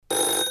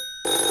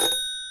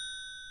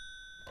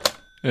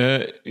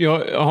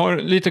Jag har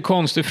lite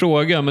konstig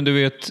fråga, men du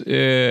vet,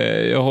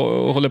 jag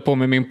håller på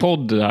med min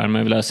podd där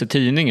med att läsa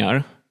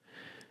tidningar.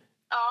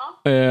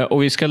 Ja.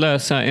 Och vi ska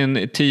läsa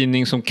en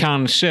tidning som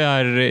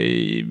kanske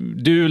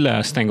du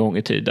läste en gång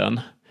i tiden.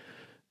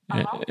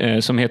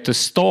 Som heter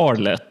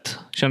Starlet.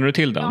 Känner du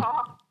till den?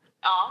 Ja.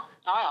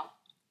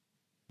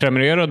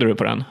 Prenumererade du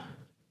på den?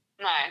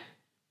 Nej.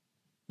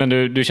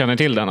 Men du känner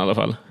till den i alla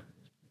fall?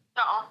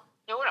 Ja,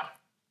 jo då.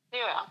 Det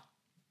gör jag.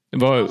 Det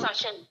var... En sån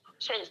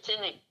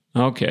tjejtidning.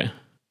 Okej.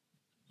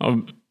 Ja,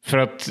 för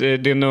att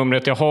det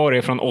numret jag har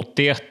är från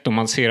 81 och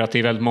man ser att det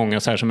är väldigt många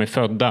så här som är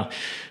födda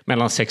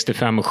mellan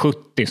 65 och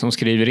 70 som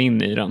skriver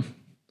in i den.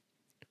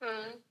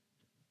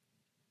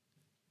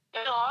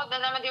 Ja,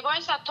 men det var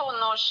en sån här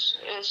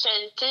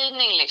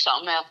tonårs-tjejtidning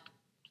liksom med,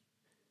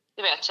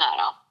 du vet, så här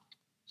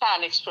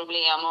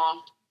kärleksproblem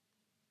och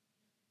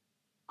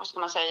vad ska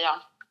man säga,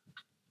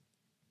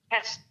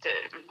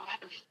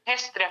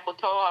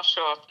 hästreportage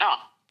och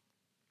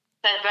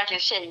det är verkligen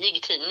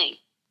tjejig tidning.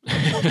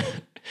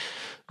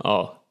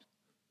 Ja.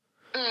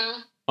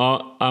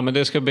 Ja, men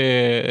det ska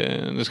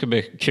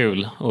bli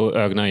kul att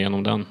ögna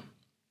igenom den.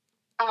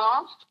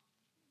 Ja.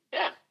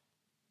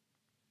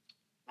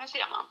 Där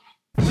ser man.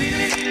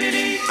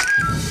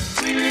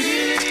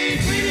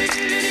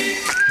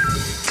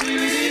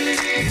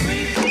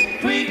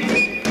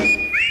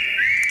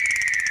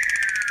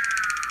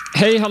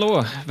 Hej,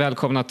 hallå!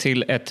 Välkomna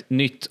till ett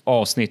nytt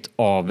avsnitt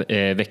av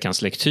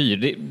veckans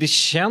lektyr. Det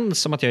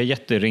känns som att jag är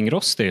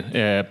jätteringrostig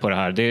på det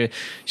här. Det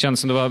känns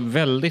som det var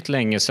väldigt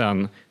länge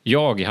sedan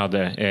jag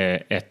hade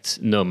ett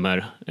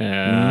nummer.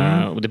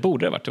 Och det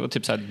borde det varit. Det var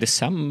typ så här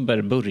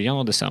december, början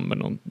av december.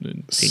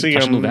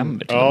 Kanske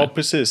november till och med. Ja,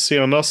 precis.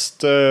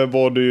 Senast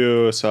var du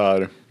ju så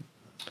här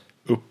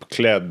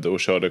uppklädd och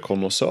körde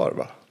konnässör,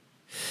 va?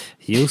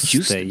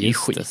 Just det.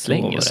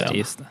 Skitlänge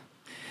sedan.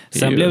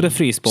 Sen blev det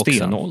frysboxen.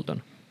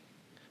 Stenåldern.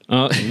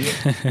 Ja,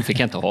 fick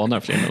jag inte ha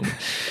några fler nummer.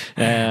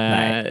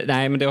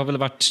 Nej, men det har väl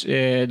varit,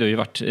 det har ju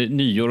varit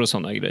nyår och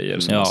sådana grejer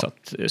som har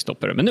satt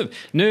stoppare. Men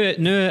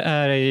nu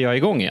är jag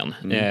igång igen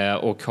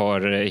och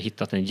har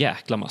hittat en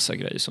jäkla massa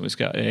grejer som vi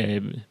ska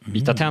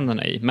bita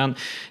tänderna i. Men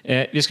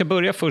vi ska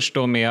börja först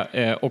då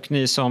med, och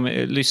ni som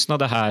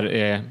lyssnade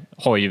här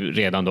har ju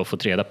redan då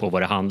fått reda på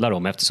vad det handlar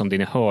om, eftersom det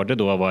ni hörde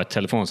då var ett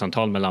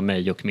telefonsamtal mellan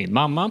mig och min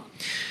mamma.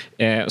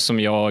 Som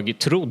jag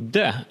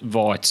trodde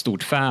var ett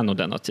stort fan av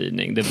denna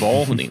tidning. Det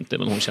var hon inte,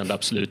 men hon kände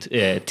absolut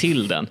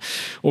till den.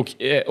 Och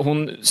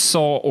hon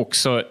sa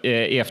också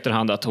i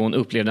efterhand att hon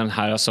upplevde den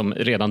här som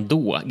redan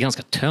då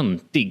ganska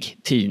töntig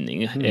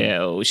tidning.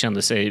 Och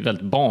kände sig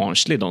väldigt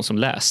barnslig, de som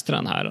läste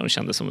den här. De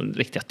kände som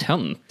riktiga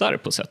töntar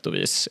på sätt och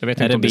vis. Jag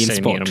vet inte om det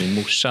säger mer om min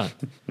morsa.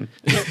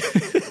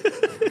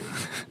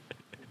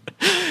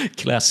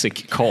 Classic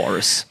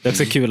Cars. Det är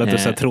så kul att du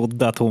så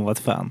trodde att hon var ett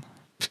fan.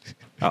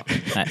 Ja,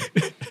 nej.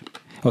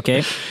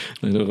 Okej.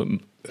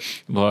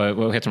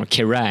 Vad heter de?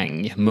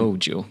 Kerrang,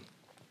 Mojo.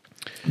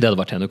 Det hade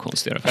varit ännu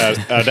konstigare.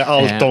 Är det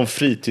allt om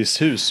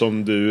fritidshus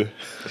som du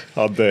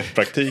hade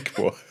praktik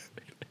på?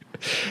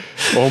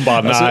 Och hon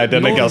bara, nej,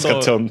 den är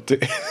ganska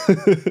töntig.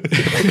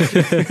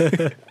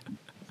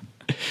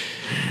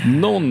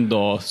 Någon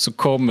dag så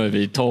kommer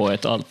vi ta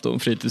ett allt om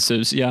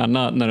fritidshus,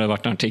 gärna när det har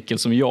varit en artikel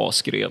som jag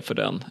skrev för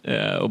den,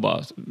 och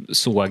bara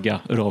såga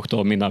rakt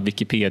av mina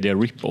Wikipedia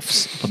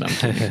rip-offs på den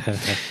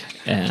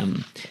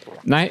tiden.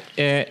 Nej,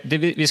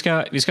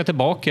 vi ska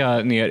tillbaka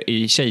ner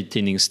i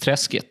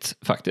tjejtidningsträsket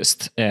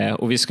faktiskt.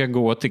 Och vi ska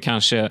gå till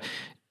kanske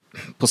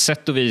på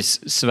sätt och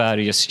vis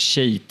Sveriges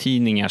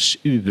tjejtidningars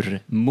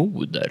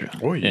urmoder.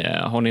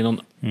 Har ni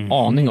någon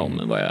aning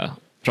om vad jag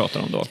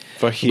pratar om då?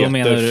 Vad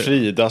heter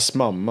Fridas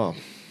mamma?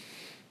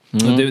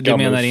 Du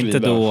menar inte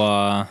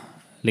då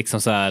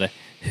liksom så här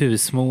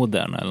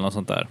husmodern eller något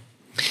sånt där?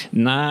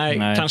 Nej,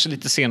 kanske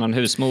lite senare än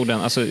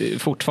husmodern. Alltså,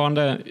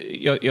 fortfarande,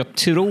 jag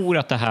tror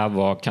att det här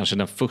var kanske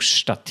den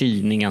första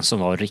tidningen som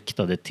var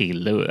riktade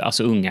till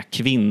unga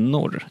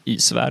kvinnor i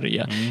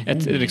Sverige.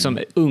 Ett liksom,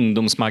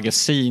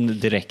 ungdomsmagasin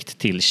direkt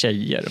till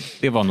tjejer.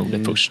 Det var nog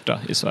det första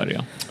i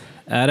Sverige.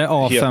 Är det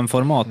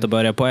A5-format att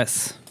börja på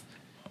S?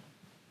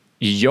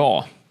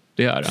 Ja,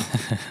 det är det.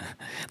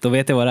 Då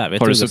vet jag vad det är.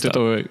 Har du suttit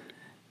och...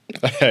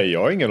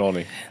 Jag har ingen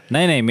aning.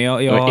 Nej, men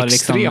jag har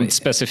extremt liksom,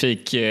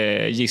 specifik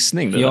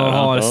gissning. Jag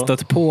har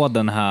stött på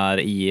den här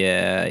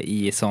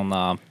i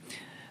såna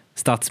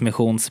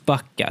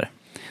stadsmissionsbackar.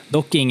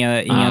 Dock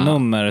inga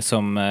nummer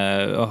som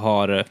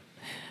har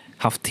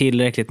haft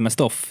tillräckligt med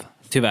stoff,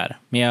 tyvärr.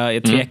 Men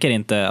jag tvekar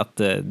inte att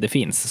det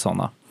finns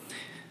såna.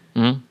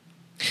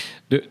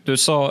 Du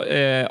sa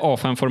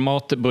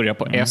A5-format börjar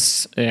på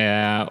S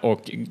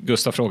och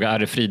Gustav frågar, är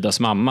det Fridas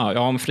mamma? Ja,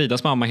 om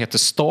Fridas mamma heter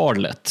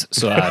Starlet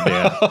så är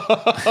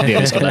det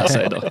vi ska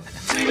läsa idag.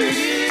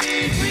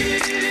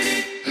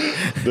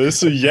 Det är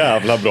så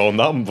jävla bra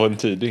namn på en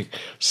tidning.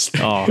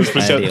 Ja,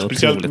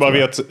 speciellt man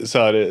vet så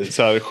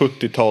här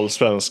 70-tals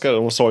svenskar,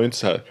 de sa ju inte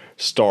så här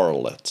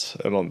Starlet.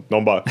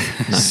 Någon bara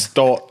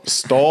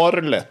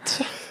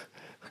Starlet.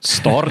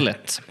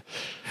 Starlet.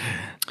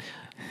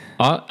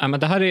 Ja, men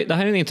det här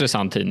är en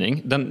intressant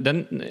tidning.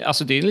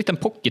 Alltså det är en liten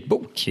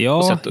pocketbok.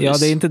 Ja, det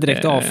är inte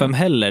direkt A5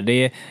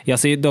 heller.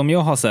 Alltså, de jag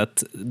har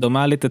sett, de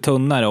är lite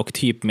tunnare och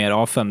typ mer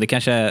A5. Det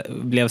kanske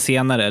blev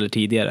senare eller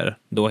tidigare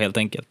då helt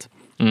enkelt.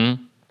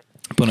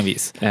 På något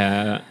vis.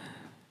 Det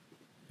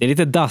är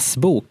lite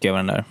dassbok över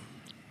den där.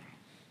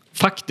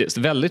 Faktiskt,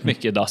 väldigt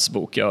mycket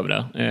dassbok över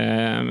det.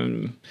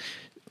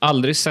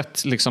 Aldrig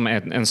sett liksom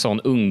en sån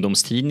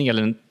ungdomstidning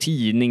eller en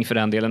tidning för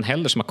den delen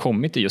heller som har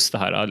kommit i just det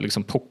här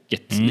liksom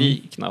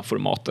pocketlikna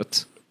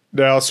formatet.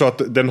 Det är alltså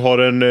att den har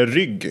en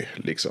rygg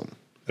liksom.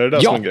 Är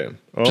det som är grejen?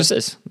 Ja,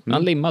 precis.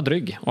 En limmad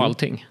rygg och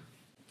allting.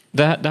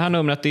 Det här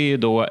numret är ju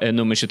då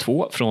nummer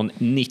 22 från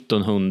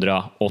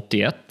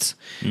 1981.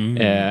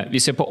 Vi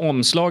ser på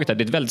omslaget här,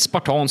 det är ett väldigt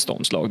spartanskt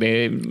omslag. Det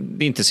är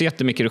inte så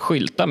jättemycket att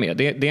skylta med.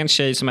 Det är en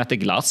tjej som äter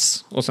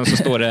glass och sen så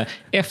står det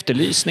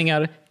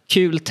efterlysningar,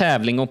 kul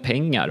tävling och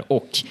pengar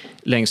och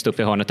längst upp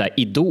i hörnet där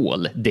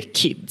Idol, The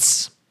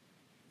Kids.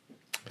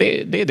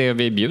 Det är det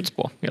vi bjuds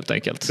på helt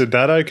enkelt. Det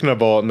där hade kunnat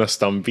vara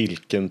nästan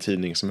vilken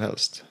tidning som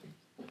helst.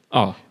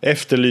 Ja.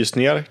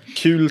 Efterlysningar,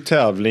 kul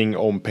tävling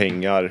om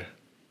pengar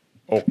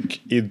och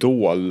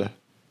Idol,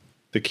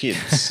 The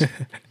Kids.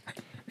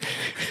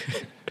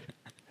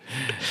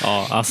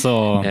 Ja,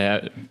 alltså...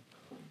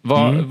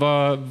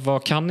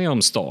 Vad kan ni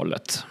om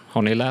Starlet?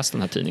 Har ni läst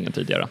den här tidningen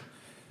tidigare?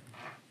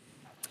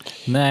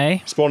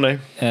 Nej. Spår nej.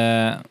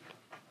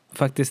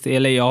 Faktiskt,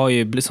 eller jag har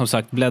ju som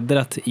sagt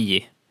bläddrat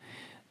i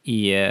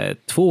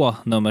 2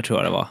 nummer tror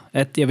jag det var.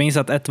 Jag minns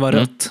att 1 var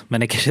rött,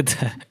 men det kanske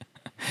inte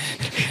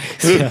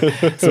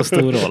så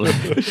stor roll.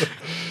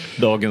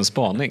 Dagens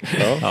spaning.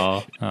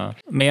 Ja.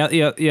 Men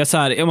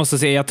jag måste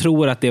säga, jag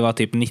tror att det var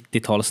typ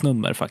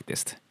 90-talsnummer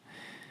faktiskt.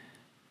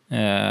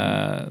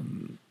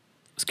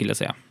 Skulle jag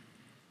säga.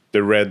 The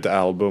Red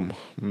Album.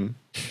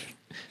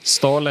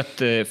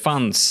 Starlet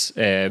fanns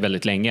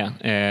väldigt länge.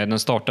 Den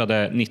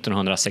startade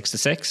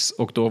 1966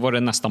 och då var det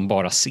nästan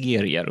bara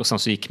serier och sen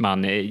så gick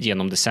man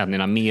genom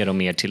decennierna mer och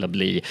mer till att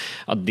bli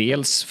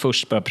dels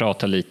först börja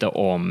prata lite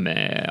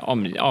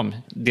om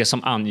det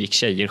som angick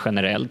tjejer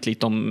generellt,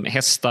 lite om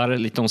hästar,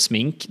 lite om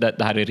smink.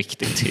 Det här är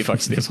riktigt, det är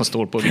faktiskt det som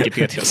står på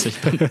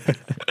Wikipedia-sidan.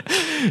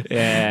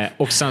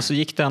 Och sen så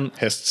gick den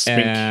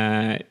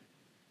hästsmink.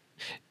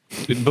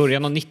 I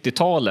början av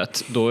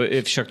 90-talet då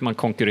försökte man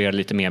konkurrera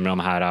lite mer med de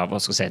här,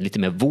 vad ska jag säga, lite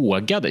mer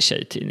vågade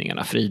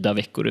tjejtidningarna. Frida,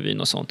 Veckorevyn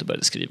och sånt, och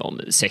började skriva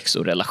om sex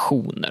och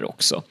relationer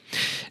också.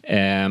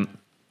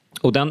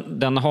 Och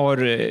den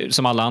har,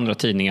 som alla andra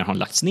tidningar, har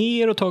lagts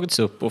ner och tagits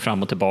upp och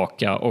fram och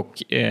tillbaka.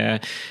 Och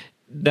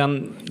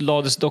den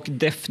lades dock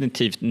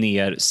definitivt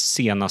ner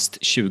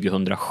senast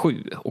 2007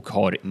 och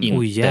har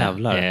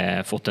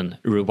inte fått en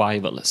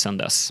revival sedan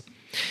dess.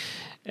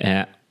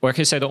 Och jag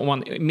kan ju säga då, om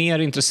man är mer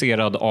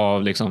intresserad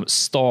av liksom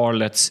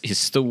Starlets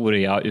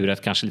historia ur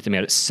ett kanske lite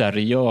mer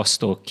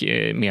seriöst och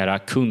mera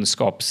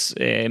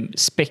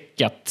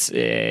kunskapsspäckat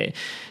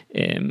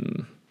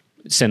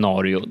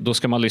scenario, då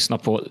ska man lyssna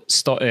på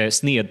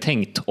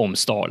Snedtänkt om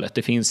Starlet.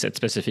 Det finns ett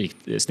specifikt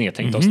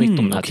snedtänkt avsnitt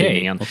om den här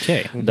tidningen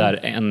där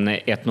en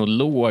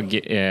etnolog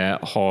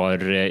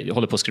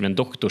håller på att skriva en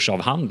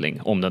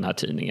doktorsavhandling om den här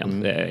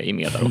tidningen i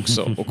med där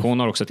också. Och hon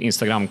har också ett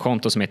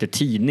Instagramkonto som heter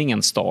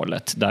Tidningen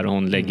Starlet där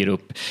hon lägger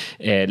upp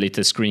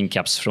lite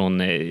screencaps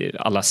från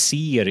alla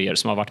serier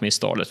som har varit med i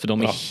Starlet, för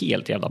de är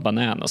helt jävla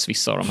bananas,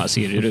 vissa av de här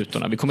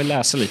serierutorna. Vi kommer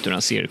läsa lite ur den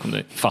här serien, kommer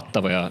ni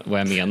fatta vad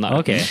jag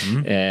menar.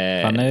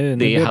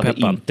 Det hade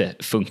inte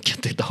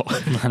funkat idag.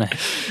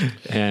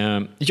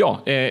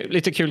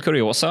 Lite kul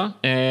kuriosa.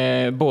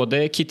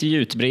 Både Kitty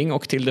Jutbring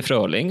och Tilde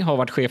Fröling har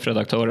varit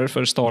chefredaktörer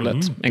för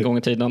Starlet en gång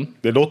i tiden.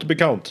 Det låter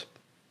bekant.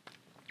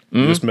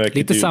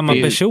 Lite samma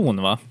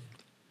person, va?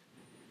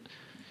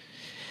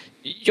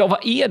 Ja, vad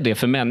är det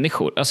för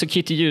människor? Alltså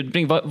Kitty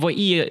Jutbring, vad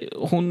är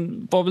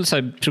hon? Var väl så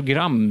här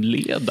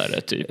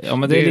programledare typ. Ja,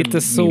 men det är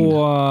lite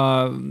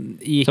så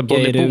Ica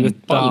i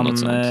rutan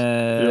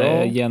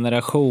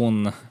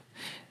generation.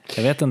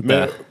 Jag vet inte.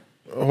 Men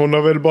hon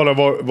har väl bara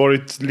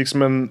varit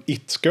liksom en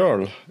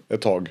it-girl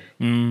ett tag.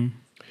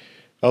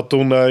 Att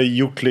hon har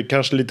gjort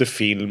kanske lite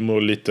film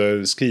och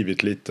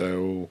skrivit lite.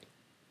 Och...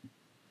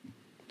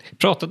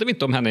 Pratade vi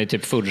inte om henne i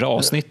typ förra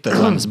avsnittet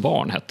vad hennes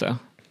barn hette?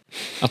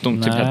 Att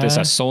de typ hette så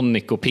här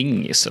Sonic och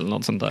Pingis eller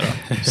något sånt där.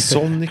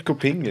 Sonic och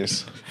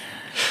Pingis?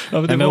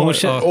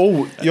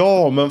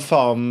 Men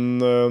fan.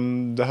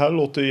 Det här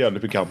låter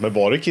jävligt bekant. Men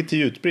var det Kitty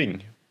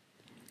Jutbring?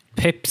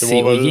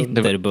 Pepsi och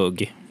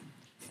Jitterbug.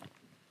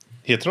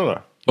 Heter hon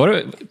det? Var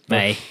det?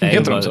 Nej.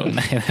 Heter hon så?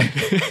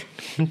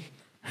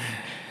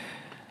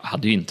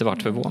 Hade ju inte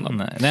varit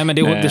förvånad. Nej, men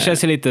det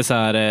känns ju lite så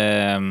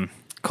här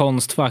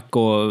Konstfack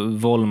och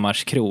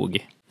Volmars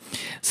krog.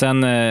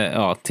 Sen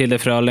Tilde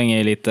Fröling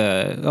är lite,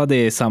 det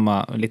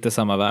är lite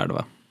samma värld,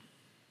 va?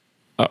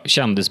 Ja,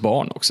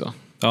 kändisbarn också.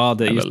 Ja,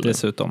 det är just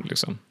dessutom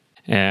liksom.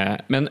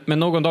 Men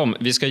någon dag,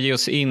 vi ska ge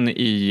oss in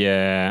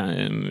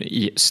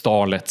i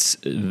Starlets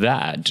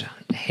värld.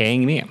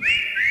 Häng med.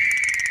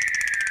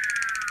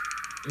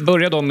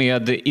 Börja då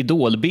med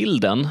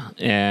idolbilden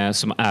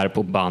som är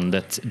på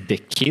bandet The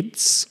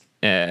Kids.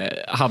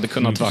 Hade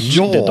kunnat vara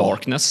The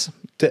Darkness,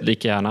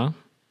 lika gärna.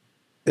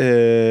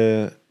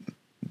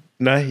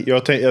 Nej,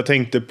 jag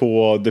tänkte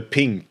på The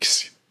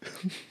Pinks.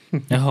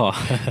 Jaha.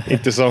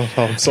 Inte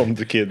som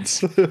The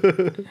Kids.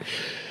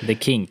 The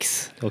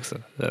Kinks också.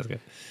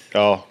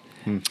 Ja.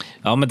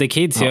 Ja, men The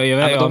Kids, jag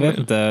vet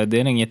inte. Det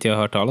är inget jag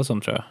har hört talas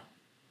om, tror jag.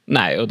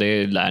 Nej, och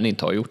det lär ni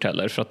inte ha gjort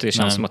heller, för att det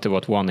känns som att det var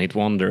ett one-hit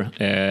wonder.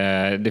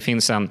 Det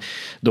finns en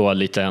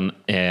liten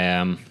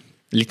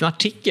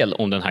artikel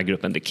om den här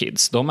gruppen The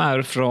Kids. De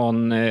är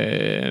från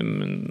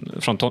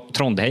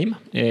Trondheim.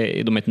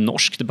 De är ett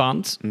norskt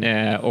band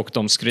och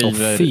de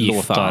skriver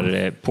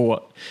låtar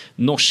på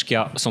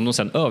norska som de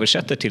sen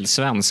översätter till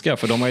svenska,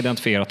 för de har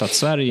identifierat att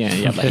Sverige är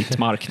en jävla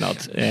hitmarknad.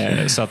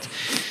 Så att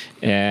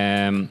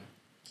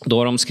då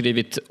har de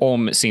skrivit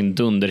om sin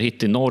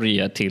dunderhit i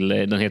Norge till,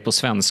 den heter på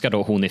svenska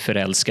då, Hon är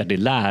förälskad i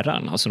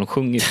läraren. Alltså de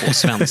sjunger på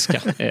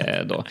svenska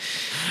då.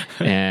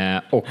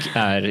 Och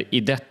är i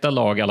detta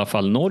lag i alla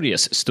fall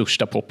Norges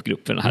största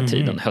popgrupp för den här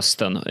tiden,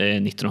 hösten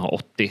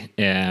 1980.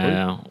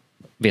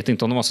 Vet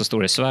inte om de var så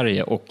stora i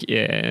Sverige, och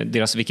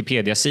deras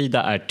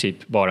Wikipedia-sida är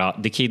typ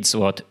bara The Kids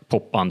var ett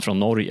popband från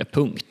Norge,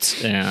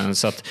 punkt.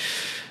 Så att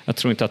jag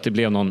tror inte att det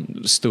blev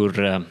någon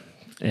större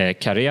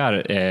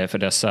karriär för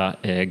dessa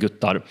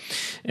guttar.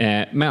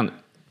 Men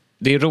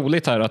det är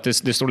roligt här att det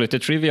står lite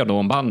trivia då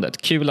om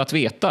bandet. Kul att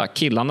veta.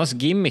 Killarnas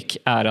gimmick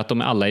är att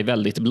de alla är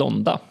väldigt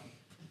blonda.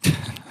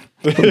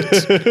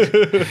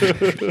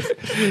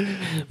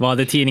 Vad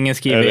hade tidningen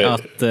skrivit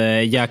att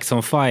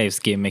Jackson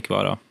 5s gimmick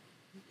var då?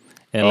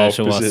 Eller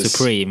så var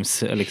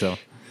Supremes liksom.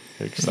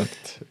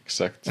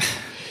 Exakt.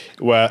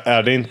 Och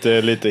är det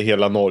inte lite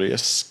hela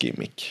Norges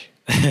gimmick?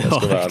 Jag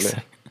ska vara ärlig.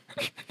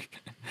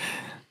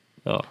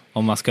 Ja,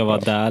 om man ska vara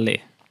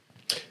därlig.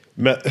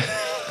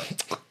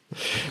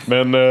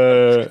 Men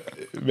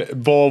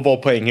vad var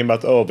poängen med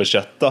att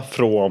översätta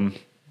från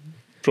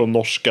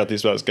norska till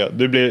svenska?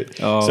 Det blir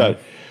så här,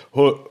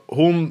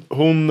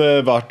 hon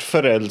vart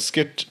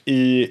förälskad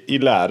i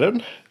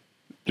läraren.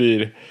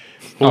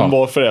 Hon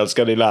var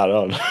förälskad i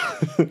läraren.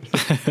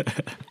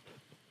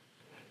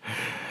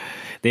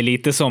 Det är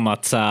lite som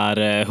att så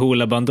här,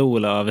 Hoola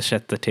Bandoola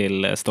översätter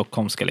till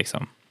stockholmska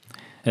liksom.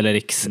 Eller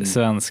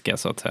rikssvenska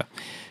så att säga.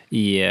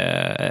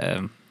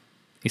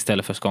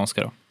 Istället för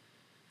skånska då.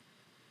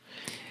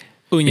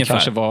 Ungefär. Det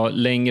kanske var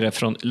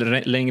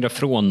längre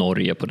från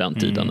Norge på den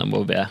tiden än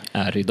vad vi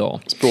är idag.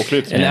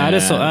 Språkligt.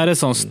 Eller är det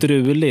sån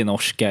strulig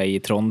norska i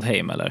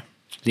Trondheim eller?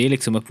 Det är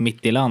liksom upp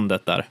mitt i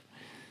landet där.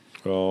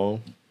 Ja.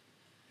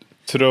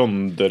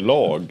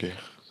 Tröndelag.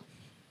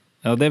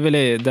 Ja, det är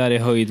väl där i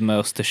höjd med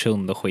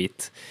Östersund och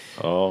skit.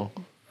 Ja.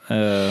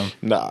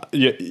 Nej,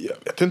 jag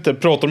vet inte,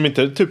 pratar de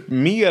inte typ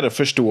mer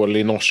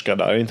förståelig norska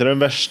där? Inte den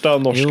värsta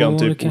norskan,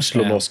 typ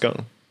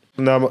Oslo-norskan?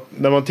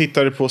 När man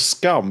tittade på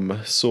Skam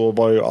så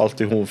var ju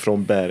alltid hon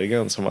från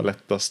Bergen som var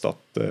lättast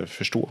att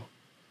förstå.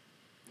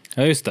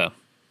 Ja, just det.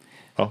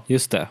 Ja.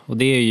 Just det. Och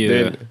det är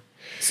ju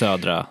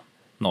södra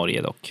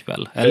Norge dock,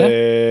 väl?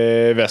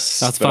 Eller?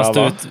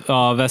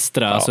 Västra,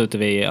 västra, alltså ute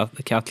vid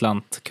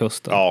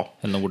Atlantkusten. Ja.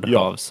 Eller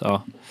Nordhavs.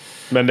 Ja.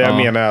 Men det jag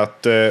menar är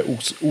att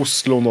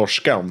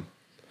Oslo-norskan,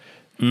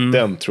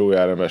 den tror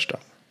jag är den värsta.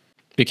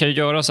 Vi kan ju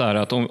göra så här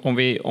att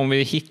om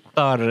vi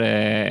hittar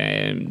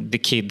The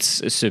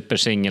Kids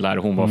supersinglar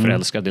Hon var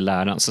förälskad i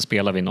läraren, så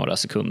spelar vi några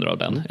sekunder av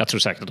den. Jag tror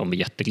säkert att de är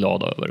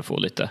jätteglada över att få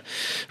lite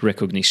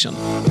recognition.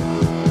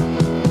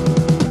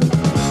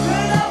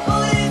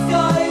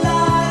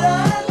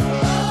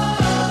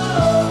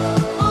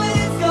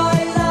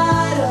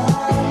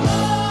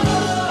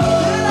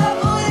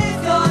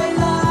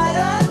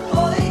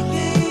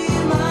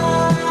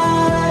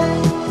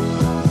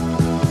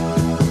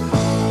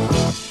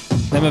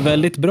 Men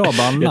väldigt bra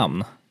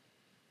bandnamn.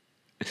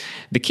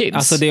 The Kids.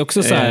 Alltså det är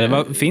också så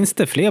här, finns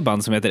det fler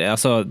band som heter det?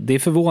 Alltså det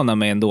förvånar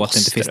mig ändå att det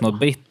inte finns något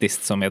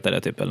brittiskt som heter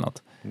det typ eller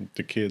något.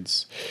 The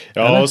Kids.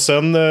 Ja, och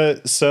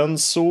sen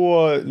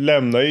så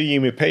lämnar ju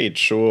Jimmy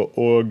Page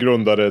och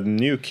grundade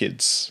New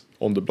Kids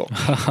on the Block.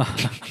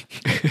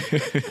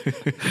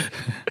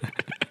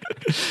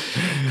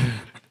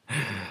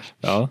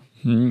 Ja.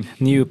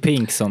 New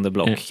Pinks on the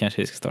Block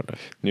kanske vi ska starta.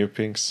 New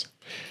Pinks.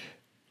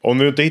 Om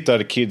du inte hittar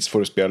The Kids får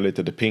du spela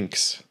lite The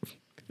Pinks.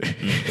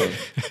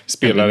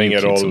 Spelar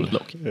ingen roll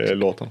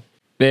låten.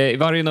 I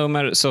varje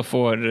nummer så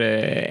får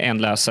en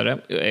läsare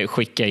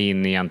skicka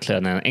in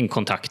egentligen en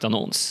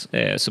kontaktannons,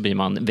 så blir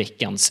man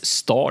veckans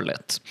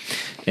starlet.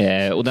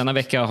 Och denna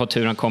vecka har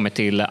turen kommit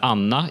till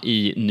Anna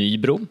i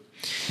Nybro.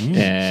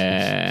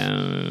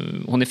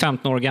 Hon är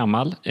 15 år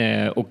gammal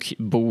och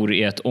bor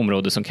i ett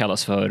område som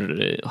kallas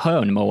för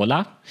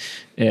Hörnmåla.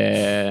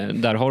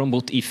 Där har hon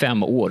bott i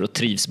 5 år och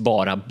trivs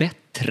bara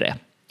bättre.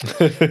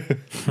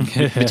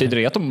 Betyder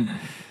det att de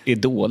är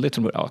dåligt?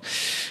 Ja,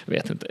 jag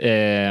vet inte.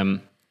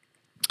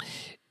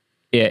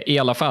 I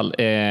alla fall,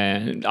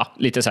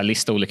 lite så här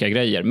lista olika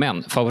grejer.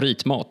 Men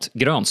favoritmat,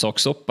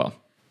 grönsakssoppa.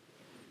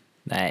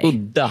 Nej.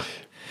 Udda.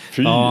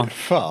 Fy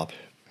fan.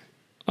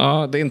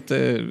 Ja, det är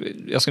inte,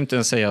 jag ska inte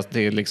ens säga att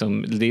det är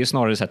liksom, det är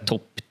snarare så här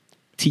topp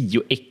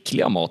 10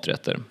 äckliga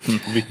maträtter.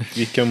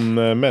 Vilken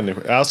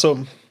människa.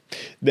 Alltså,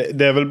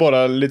 det är väl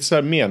bara lite så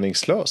här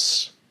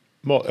meningslös.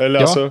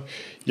 Alltså,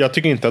 jag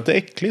tycker inte att det är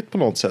äckligt på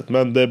något sätt,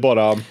 men det är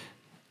bara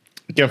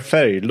en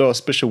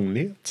färglös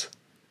personlighet.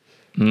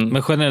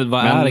 Men generellt,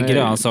 vad är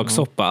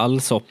grönsakssoppa?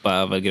 All soppa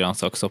är väl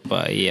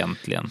grönsakssoppa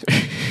egentligen.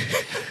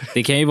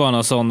 Det kan ju vara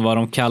någon sån, vad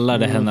de kallar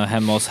det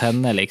hemma hos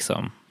henne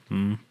liksom.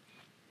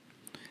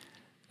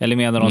 Eller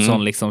menar de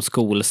sån liksom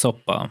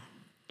skolsoppa?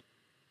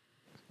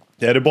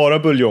 Är det bara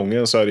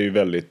buljongen så är det ju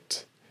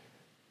väldigt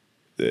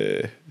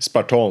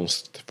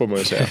spartanskt, får man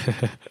ju säga.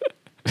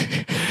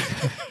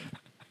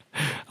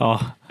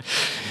 Ja.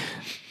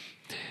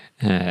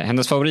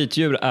 Hennes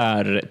favoritdjur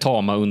är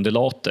tama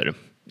undulater.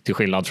 Till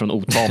skillnad från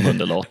otama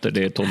undulater,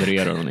 det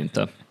tolererar hon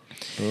inte.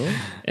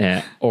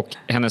 Och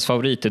hennes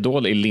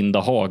favoritidol är Linda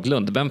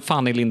Haglund. Vem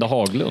fan är Linda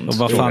Haglund? Och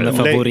vad fan är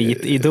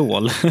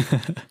favoritidol?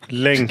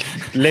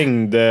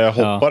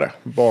 Längdhoppare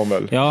var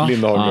väl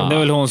Linda Haglund. Det är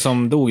väl hon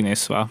som dog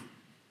nyss, va?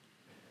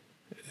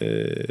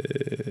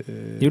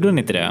 Gjorde hon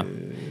inte det?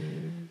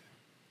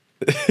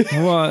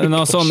 Hon var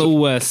någon sån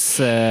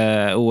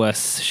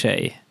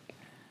OS-tjej.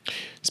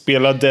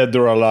 Spela Dead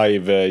or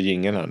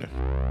Alive-jingeln här nu.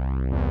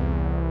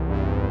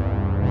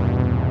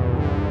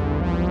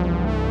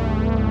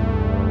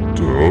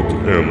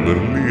 Död eller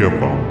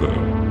levande?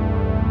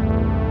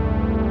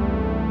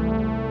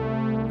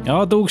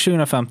 Ja, dog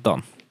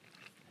 2015.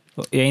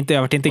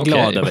 Jag varit inte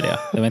glad över det.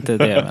 Det var inte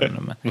det.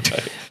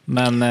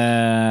 Men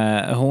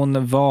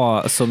hon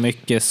var så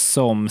mycket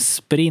som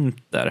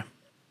sprinter.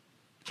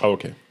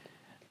 Okej.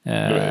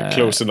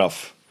 Close enough.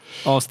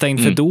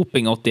 Avstängd för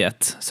doping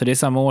 81. Så det är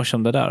samma år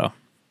som det där då.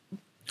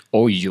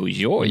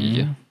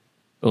 Oj.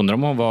 Undrar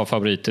om hon var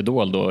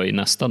favoritidol då i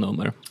nästa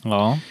nummer.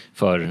 Ja.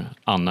 För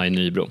Anna i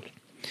Nybro.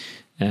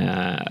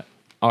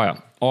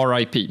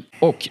 R.I.P.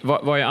 Och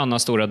vad är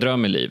Annas stora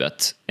dröm i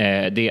livet?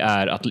 Det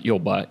är att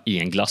jobba i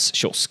en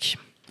glasskiosk.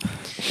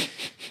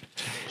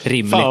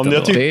 Rimligt. Fan,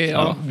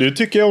 du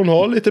tycker jag hon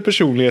har lite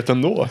personlighet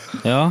ändå.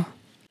 Ja.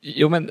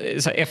 Jo, men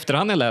så här,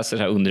 efterhand jag läser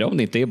det här undrar om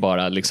det inte är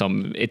bara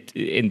liksom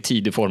en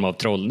tidig form av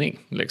trollning.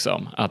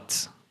 Liksom.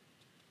 Att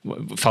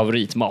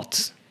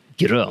favoritmat,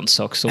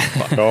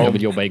 grönsakssoppa. Ja. Jag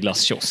vill jobba i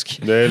glasskiosk.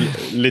 Det är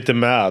lite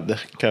mad,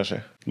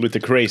 kanske. Lite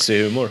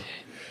crazy humor.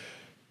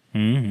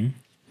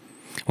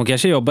 Hon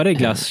kanske jobbar i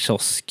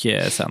glasskiosk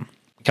sen.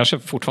 Kanske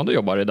fortfarande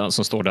jobbar i den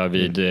som står där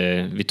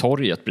vid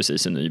torget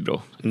precis i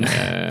Nybro.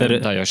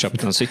 Där jag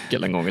köpte en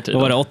cykel en gång i tiden. Då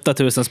var det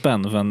 8000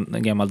 spänn för en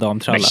gammal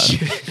damtrallare.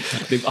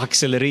 Det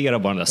accelererar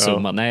bara den där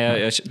summan.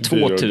 Nej,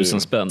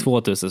 2000 spänn.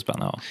 2000 spänn,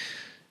 ja.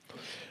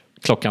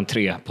 Klockan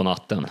 3 på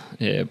natten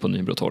på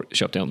Nybro torg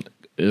köpte jag en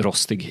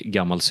rostig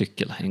gammal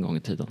cykel en gång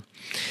i tiden.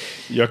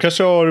 Jag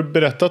kanske har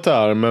berättat det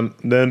här, men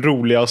den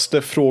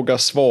roligaste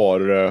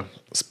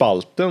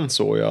fråga-svar-spalten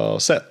så jag har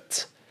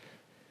sett.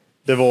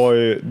 Det var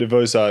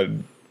ju så här,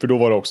 för då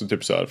var det också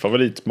typ så här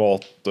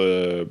favoritmat,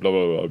 bla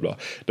bla bla bla.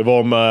 Det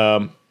var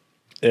med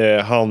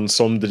han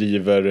som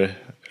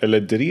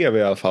drev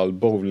i alla fall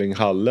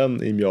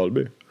bowlinghallen i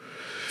Mjölby.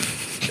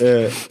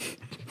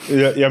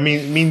 Jag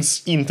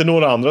minns inte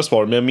några andra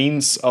svar, men jag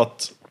minns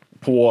att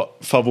på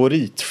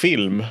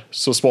favoritfilm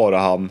så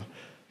svarade han: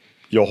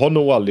 jag har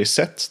nog aldrig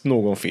sett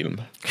någon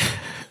film.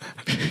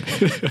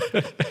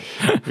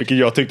 Vilket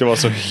jag tyckte var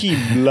så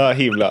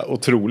himla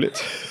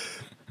otroligt.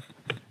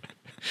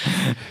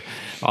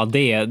 Ja,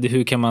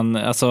 hur kan man,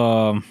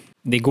 alltså,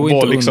 det går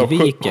inte att liksom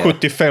undvika.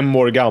 75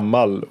 år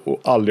gammal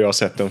och aldrig har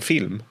sett en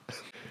film.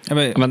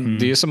 Men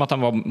det är som att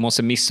han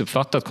måste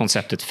missuppfattat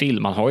konceptet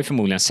film. Han har ju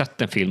förmodligen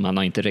sett en film, han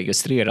har inte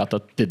registrerat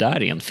att det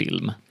där är en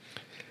film.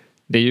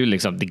 Det är ju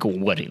liksom, det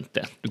går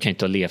inte. Du kan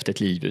inte ha levt ett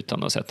liv utan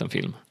att ha sett en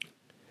film.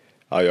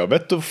 Ja, jag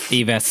vet inte.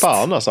 I väst.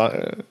 Fan alltså.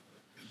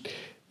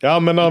 Ja,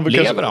 men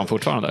lever han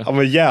fortfarande? Han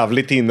var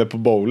jävligt inne på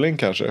bowling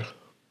kanske.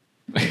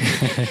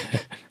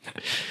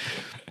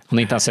 Hon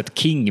har inte ens sett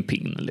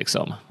Kingpin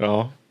liksom.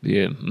 Ja.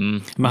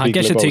 Men han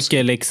kanske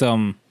tycker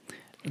liksom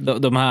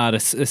de här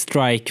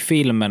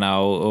strike-filmerna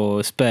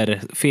och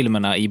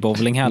spärrfilmerna i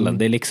bowlinghallen,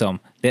 det är liksom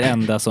det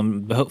enda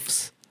som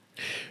behövs.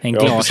 En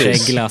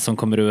glasregla som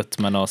kommer ut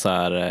med någon så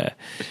här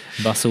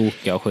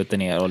bazooka och skjuter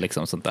ner och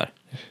liksom sånt där.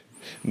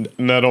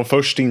 När de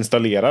först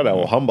installerar det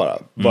och han bara,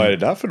 vad är det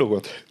där för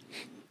något?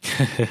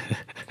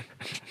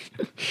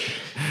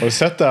 Har du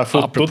sett det här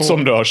fotot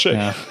som rör sig?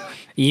 Ja.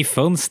 I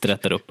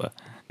fönstret där uppe.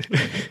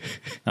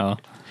 Ja.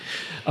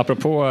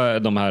 Apropå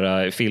de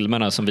här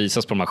filmerna som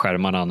visas på de här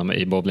skärmarna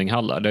i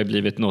bowlinghallar, det har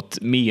blivit något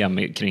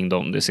meme kring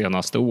dem det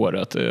senaste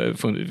året. Det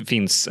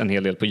finns en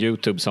hel del på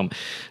YouTube som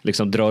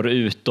liksom drar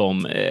ut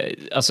dem.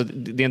 Alltså,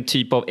 det är en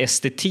typ av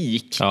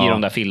estetik i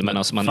de där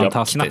filmerna som man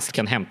knappt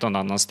kan hämta någon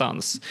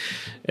annanstans.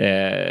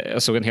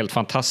 Jag såg en helt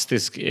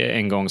fantastisk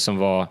en gång som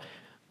var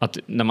att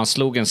när man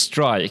slog en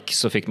strike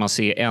så fick man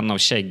se en av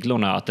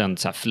käglorna att den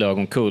så här flög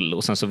omkull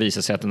och sen så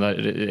visade sig att den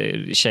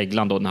där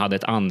käglan då, den hade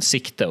ett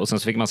ansikte och sen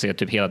så fick man se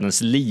typ hela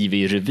dens liv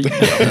i revy.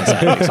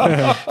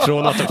 Liksom.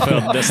 Från att den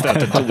föddes till att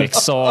den tog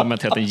examen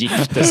till att den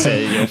gifte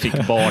sig och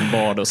fick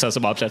barnbarn och sen så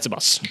bara plötsligt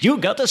bara you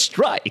got a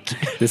strike.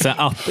 Det är så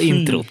här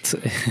app-introt.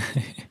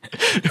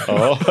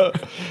 Ja,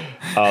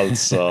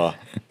 alltså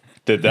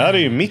det där är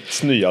ju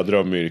mitt nya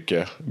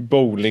drömyrke.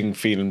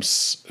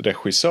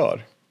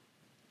 Bowlingfilmsregissör.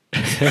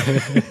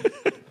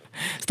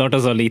 Starta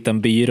så en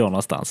liten byrå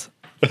någonstans.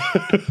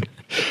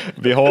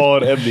 Vi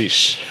har en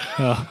nisch.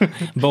 Ja.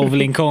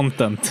 Bowling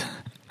content.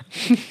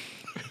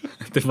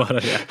 Det är bara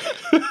det.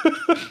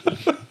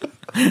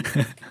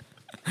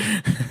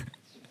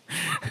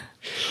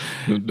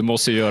 Du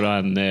måste göra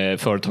en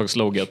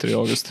företagslogga till det,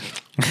 August.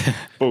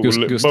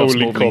 Gustavs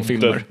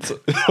bowlingfilmer.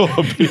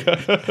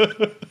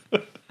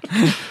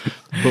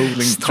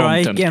 Bowling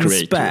Strike content and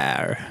creator.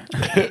 spare.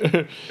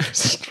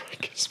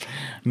 Strike and spare.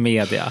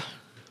 Media.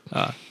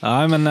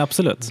 Ja, men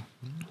absolut.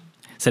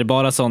 Så det är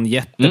bara sån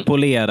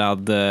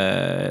jättepolerad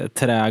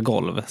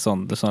trägolv.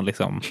 Sån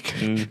liksom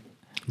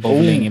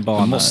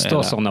bowlingbana. Du måste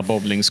ha sådana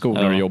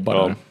bowlingskolor och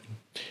jobba där.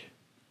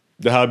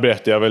 Det här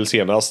berättade jag väl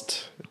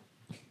senast.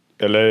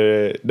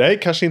 Eller, nej,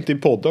 kanske inte i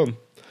podden.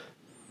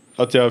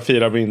 Att jag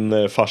firar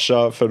min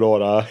farsa för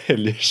några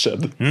helger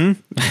sedan.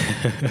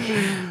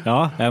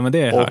 Ja, men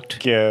det är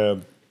hört.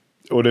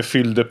 Och det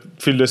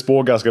fylldes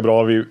på ganska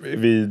bra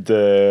vid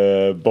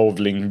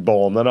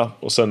bowlingbanorna.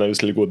 Och sen när vi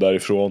skulle gå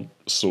därifrån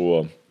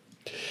så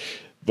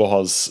var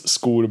hans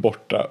skor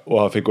borta.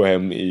 Och han fick gå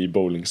hem i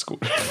bowlingskor.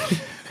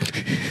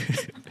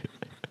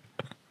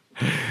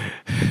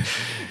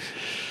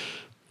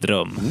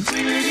 Dröm.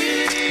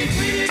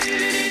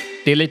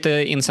 Det är lite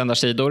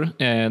insändarsidor.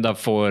 Där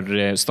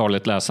får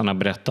Starlet-läsarna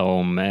berätta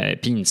om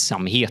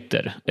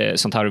pinsamheter.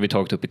 Sånt här har vi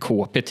tagit upp i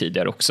KP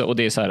tidigare också. Och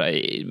det är så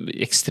här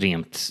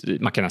extremt,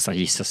 man kan nästan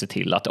gissa sig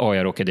till att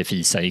jag råkade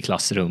fisa i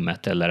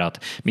klassrummet eller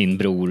att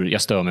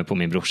jag stör mig på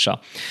min brorsa.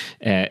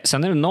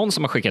 Sen är det någon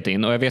som har skickat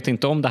in, och jag vet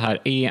inte om det här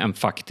är en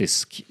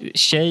faktisk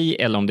tjej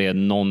eller om det är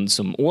någon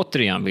som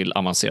återigen vill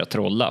avancera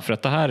trolla. För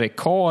att det här är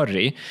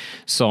Kari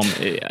som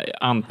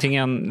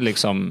antingen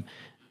liksom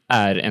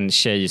är en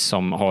tjej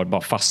som har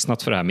bara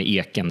fastnat för det här med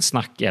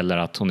ekensnack eller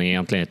att hon är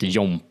egentligen ett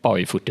jompa och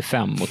är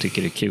 45 och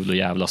tycker det är kul att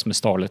jävlas med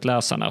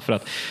Starlet-läsarna. För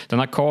att den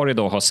här Kari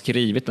då har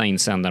skrivit den här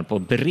insändaren på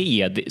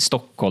bred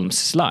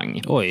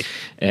Stockholmsslang. Oj.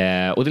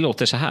 Och det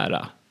låter så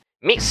här.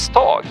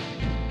 Misstag!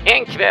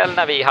 En kväll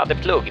när vi hade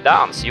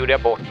pluggdans gjorde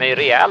jag bort mig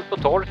rejält på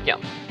torken.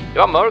 Det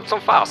var mörkt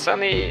som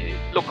fasen i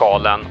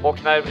lokalen och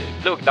när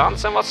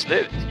pluggdansen var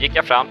slut gick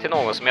jag fram till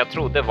någon som jag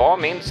trodde var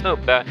min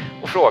snubbe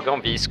och frågade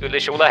om vi skulle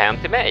kjola hem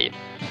till mig.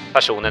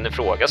 Personen i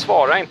fråga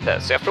svarade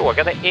inte så jag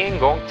frågade en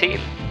gång till.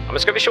 Ja, men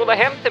ska vi kjola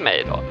hem till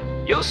mig då?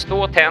 Just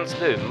då tänds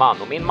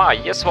luman och min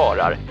Maje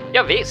svarar.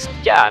 Ja visst,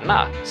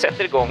 gärna.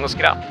 Sätter igång och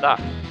skratta.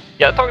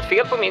 Jag hade tagit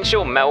fel på min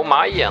tjomme och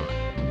Majen.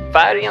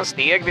 Färgen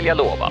steg vill jag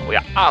lova och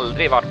jag har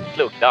aldrig varit på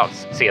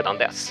pluggdans sedan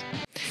dess.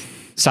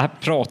 Så här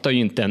pratar ju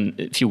inte en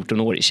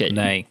 14-årig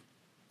tjej.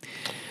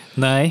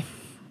 Nej.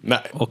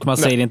 Och man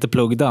säger inte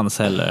pluggdans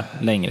heller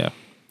längre.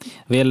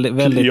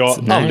 Väldigt, jag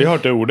har aldrig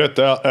hört det ordet.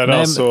 Det är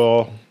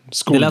alltså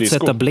skoldisco. Det lät så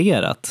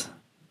etablerat.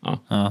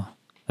 Ja.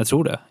 Jag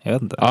tror det. Jag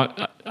vet inte.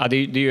 Ja, det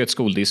är ju ett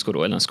skoldisco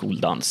då, eller en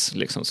skoldans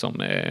liksom,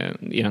 som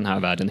i den här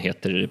världen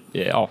heter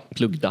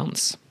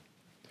pluggdans.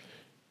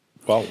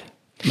 Wow.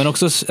 Men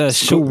också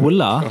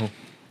kjola.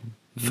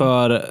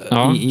 För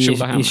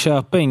i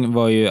Köping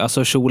var ju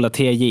alltså kjola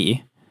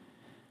TJ.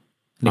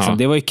 Liksom,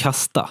 det var ju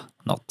kasta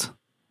något.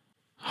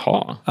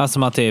 Alltså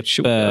man typ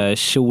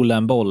kjola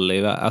en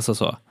boll alltså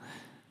så.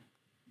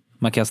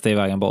 Man kastar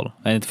iväg en boll.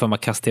 Inte för man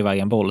kastar iväg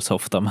en boll så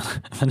ofta, men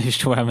ni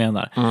förstår vad jag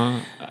menar.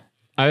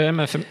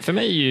 Men för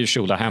mig är ju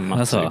kjola hem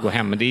att gå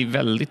hem, men det är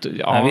väldigt...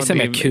 Ja, vi ser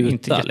mer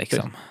kuta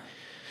liksom.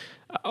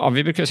 Ja,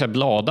 vi brukar säga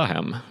blada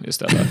hem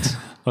istället.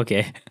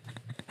 Okej.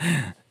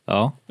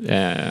 Ja.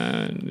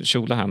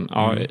 Kjola hem.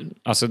 Ja,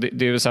 alltså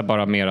det är ju så här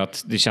bara mer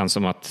att det känns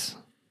som att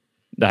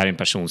det här är en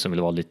person som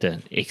vill vara lite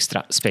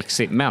extra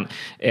spexig. Men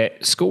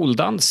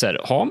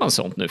skoldanser, har man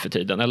sånt nu för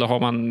tiden? Eller har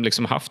man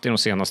liksom haft det de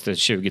senaste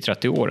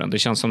 20-30 åren? Det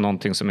känns som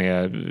någonting som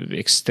är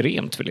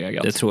extremt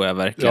förlegat. Det tror jag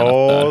verkligen.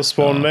 Ja,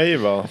 spår mig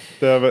va?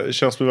 Det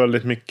känns som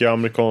väldigt mycket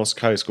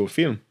amerikansk high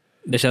school-film.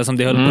 Det känns som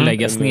det höll på att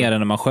läggas ner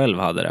när man själv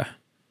hade det.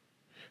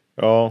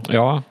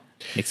 Ja.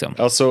 Liksom.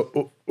 Alltså,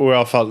 och i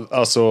alla fall,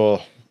 alltså,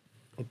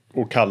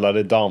 och kalla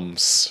det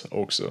dans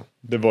också.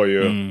 Det var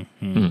ju...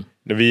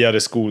 När vi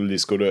hade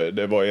skoldisco,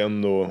 det var ju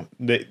ändå...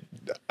 Det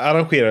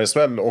arrangerades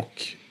väl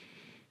och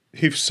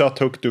hyfsat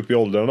högt upp i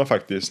åldrarna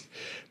faktiskt.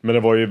 Men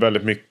det var ju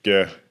väldigt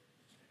mycket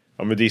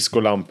med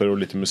discolampor och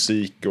lite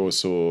musik och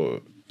så...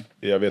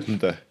 Jag vet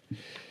inte.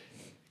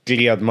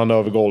 Gled man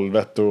över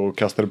golvet och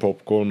kastade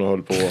popcorn och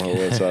höll på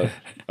och så här.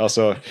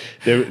 Alltså,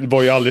 det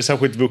var ju aldrig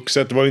särskilt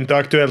vuxet. Det var ju inte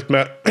aktuellt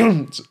med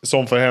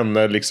som för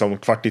henne liksom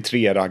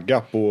 2:45-ragga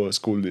på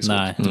skoldisco.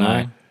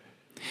 Nej.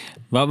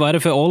 Vad är det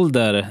för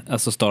ålder,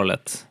 alltså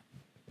Starlet?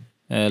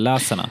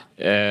 Läsarna?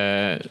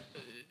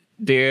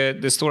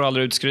 Det står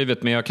aldrig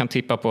utskrivet, men jag kan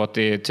tippa på att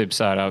det är typ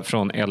så här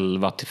från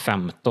 11 till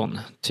 15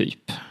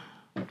 typ.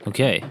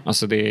 Okej.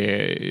 Alltså det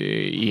är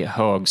i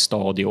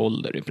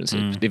högstadieålder i princip.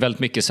 Det är väldigt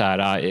mycket så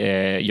här,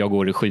 jag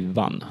går i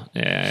 7:an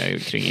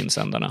kring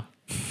insändarna.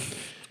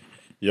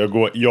 Jag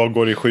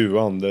går i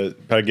 7:an, det är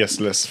Per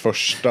Gessles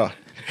första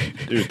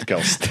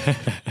utkast.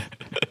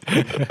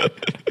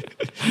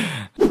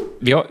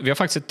 Vi har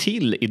faktiskt ett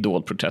till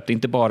idolporträtt,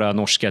 inte bara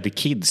norska The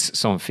Kids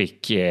som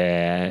fick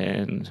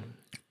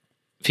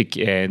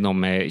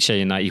de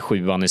tjejerna i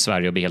 7:an i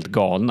Sverige att bli helt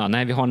galna.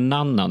 Nej, vi har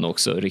Nannan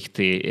också,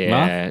 riktig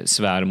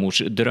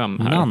svärmors dröm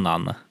här.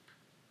 Nannan?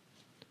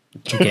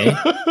 Okej.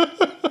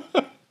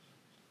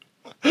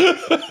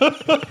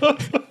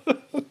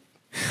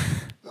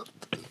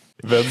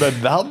 Vem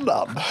är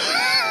Nannan?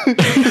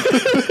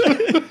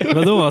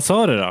 Vadå, vad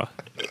sa du då?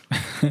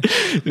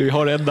 Vi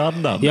har en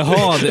annan.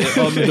 Jaha,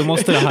 men då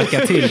måste du hacka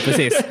till,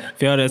 precis.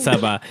 För jag hade så här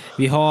bara,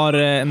 vi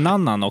har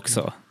Nannan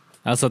också.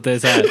 Alltså att det är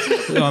så här,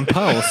 det var en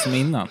paus med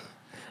innan.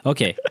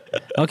 Okej,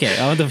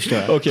 ja då förstår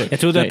jag. Okay. Jag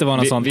trodde att det var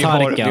någon sån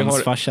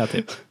Tarkans farsa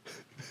typ.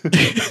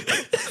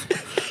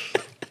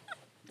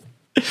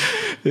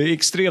 Det är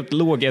extremt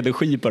låg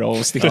energi bara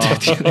avsnittet.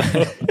 Ja.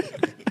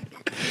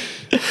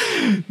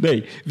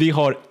 Nej, vi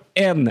har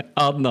en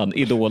annan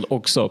idol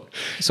också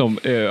som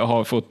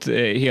har fått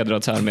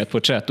hedrats här med ett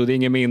porträtt, och det är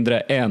ingen mindre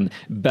än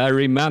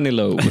Barry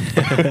Manilow.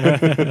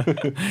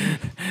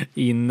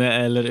 Inne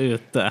eller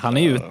ute? Han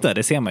är ute,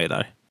 det ser man ju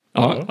där.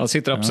 Ja, han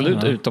sitter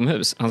absolut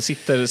utomhus. Han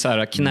sitter så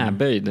här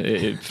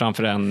knäböjd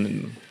framför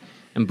en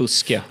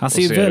buske. Han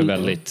ser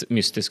väldigt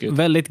mystisk ut.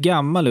 Väldigt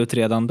gammal ut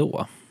redan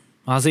då.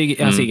 Han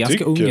ser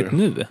ganska ung ut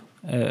nu,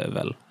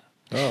 väl?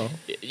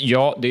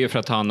 Ja, det är för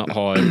att han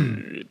har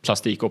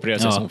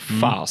plastikopererat sig som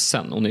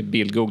fasen. Och ni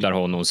bildgooglar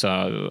honom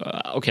så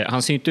okej,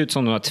 han ser inte ut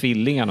som de här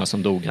tvillingarna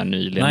som dog här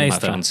nyligen, de här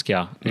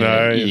franska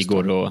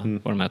Igor och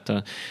vad de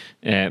hette.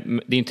 Det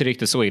är inte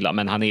riktigt så illa,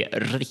 men han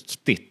är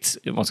riktigt,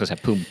 vad ska jag säga,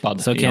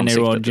 pumpad. Så Kenny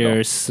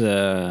Rogers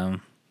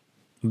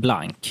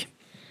blank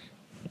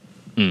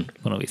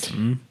på något vis.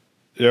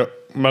 Ja,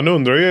 man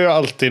undrar ju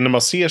alltid när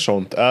man ser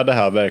sånt, är det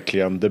här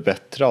verkligen det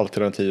bättre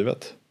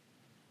alternativet?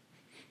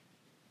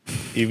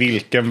 I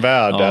vilken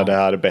värld är det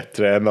här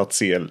bättre än att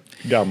se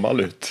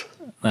gammal ut?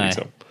 Nej,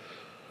 liksom.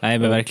 Nej,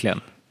 men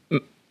verkligen.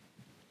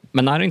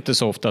 Men är det inte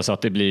så ofta så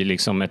att det blir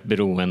liksom ett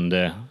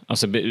beroende,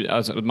 alltså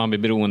man blir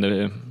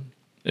beroende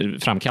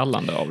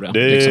framkallande av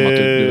det? Liksom att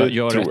du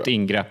gör ett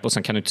ingrepp och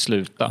sen kan du inte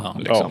sluta.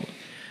 Liksom.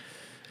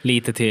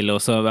 Lite till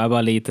och så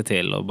bara lite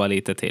till och bara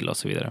lite till och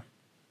så vidare.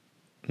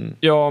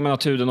 Ja, men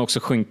att huden också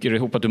sjunker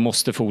ihop, att du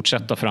måste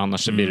fortsätta, för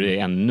annars så blir det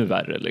ännu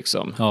värre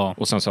liksom.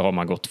 Och sen så har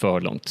man gått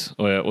för långt,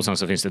 och sen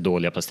så finns det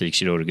dåliga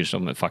plastikkirurger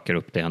som fuckar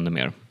upp det ännu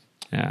mer.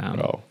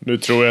 Nu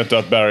tror jag inte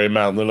att Barry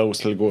Manilow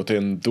skulle gå till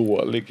en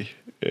dålig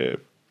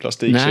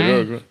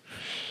plastikkirurg.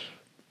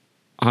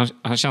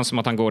 Han känns som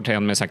att han går till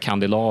en med så här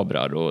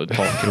kandelabrar och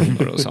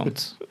takkronor och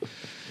sånt.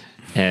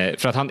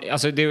 För att han,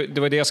 alltså det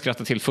var det jag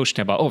skrattade till först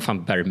när jag bara,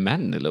 fan, Barry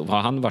Manilow, har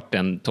han varit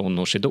en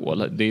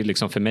tonårsidol? Det är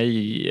liksom, för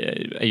mig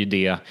är ju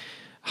det,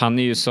 han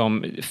är ju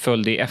som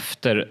följde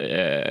efter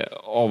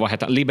av, vad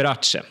heter han?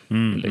 Liberace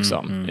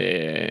liksom.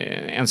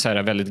 En så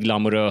här väldigt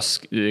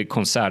glamorös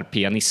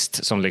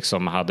konsertpianist som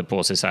liksom hade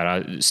på sig så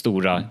här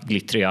stora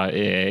glittriga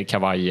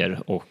kavajer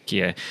och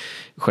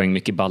sjöng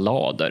mycket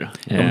ballader.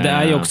 Det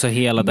är ju också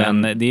hela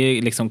den, det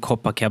är liksom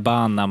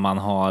Copacabana man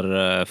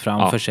har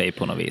framför sig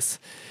på något vis.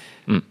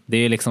 Det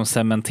är liksom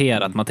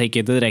cementerat. Man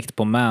tänker direkt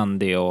på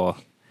Mandy och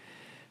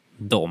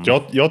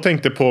dem. Jag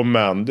tänkte på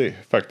Mandy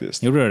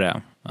faktiskt. Gjorde du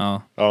det?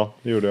 Ja,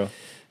 det gjorde jag.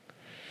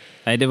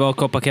 Nej, det var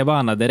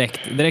Copacabana direkt.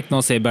 Direkt när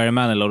de säger Barry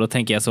Manilow, då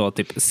tänker jag så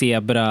typ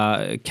zebra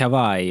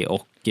kavaj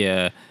och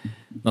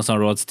någon sån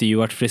Rod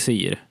Stewart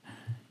frisyr.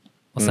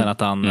 Och sen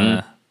att han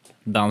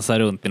dansar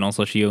runt i någon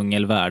sorts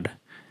djungelvärld.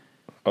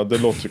 Ja, det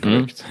låter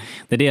korrekt.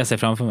 Det är det jag ser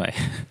framför mig.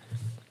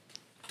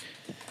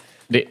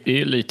 Det är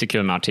ju lite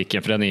kul med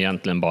artikeln, för den är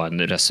egentligen bara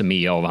en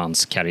resumé av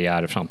hans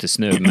karriär fram tills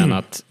nu. Men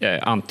att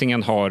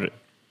antingen har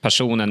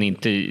personen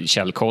inte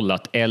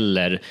källkollat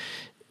eller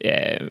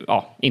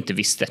inte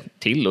visste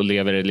till och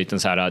lever en liten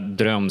så här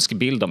drömsk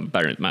bild om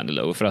Barry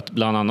Manilow. För att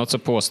bland annat så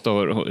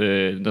påstår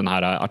den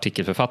här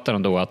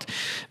artikelförfattaren då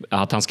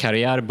att hans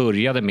karriär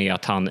började med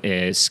att han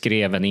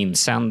skrev en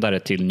insändare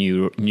till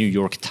New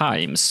York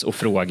Times och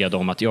frågade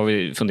om att jag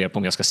vill fundera på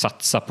om jag ska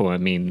satsa på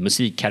min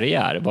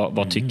musikkarriär.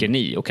 Vad tycker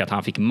ni? Och att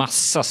han fick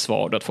massa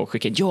svar då, att folk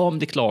skickade, ja men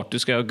det är klart, du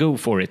ska go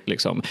for it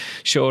liksom.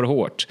 Kör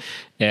hårt.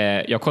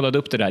 Jag kollade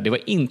upp det där. Det var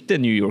inte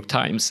New York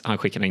Times han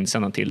skickade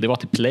insändaren till. Det var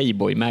till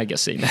Playboy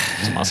Magazine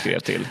som han skrev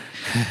till.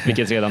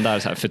 Vilket redan där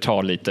så här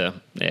förtar lite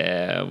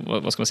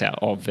vad ska man säga,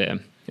 av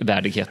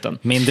värdigheten.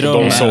 Min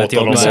dröm är att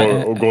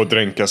jobba och gå och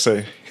dränka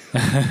sig.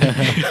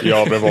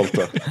 Jag blev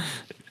volta.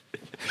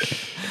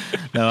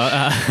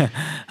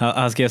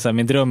 Han skrev så här,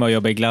 min dröm är att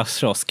jobba i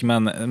glasskiosk,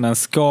 men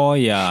ska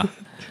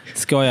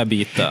jag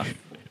byta?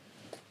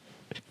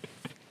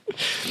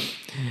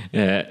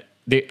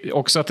 Det är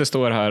också att det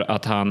står här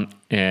att han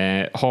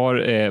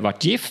har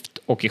varit gift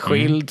och är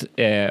skild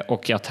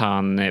och att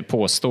han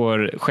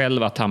påstår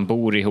själv att han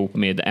bor ihop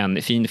med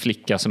en fin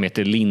flicka som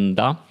heter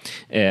Linda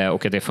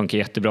och att det funkar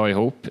jättebra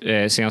ihop.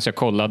 Senast jag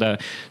kollade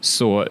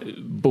så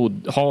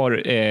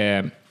har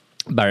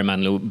Barry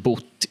Manilow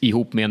bott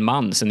ihop med en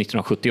man sedan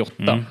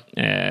 1978.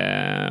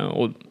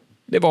 Och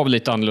det var väl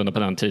lite annorlunda på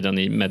den tiden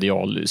i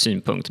medial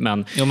synpunkt.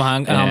 Men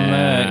han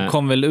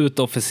kom väl ut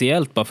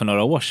officiellt bara för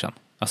några år sedan.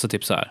 Alltså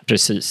typ så här.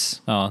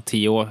 Precis. Ja,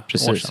 10 år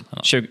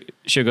sedan.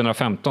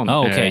 2015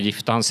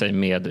 gifte han sig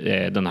med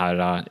den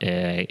här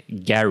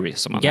Gary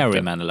som han Gary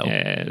heter, Manilow.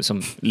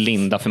 som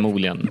Linda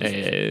förmodligen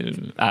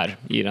är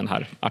i den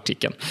här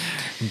artikeln.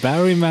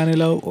 Barry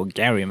Manilow och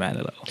Gary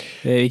Manilow.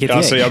 Vilket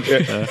alltså,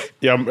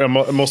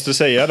 jag måste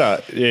säga det.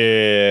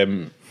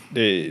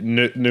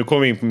 Nu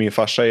kommer vi in på min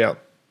farsa igen.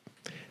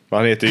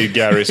 Han heter ju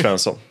Gary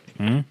Svensson.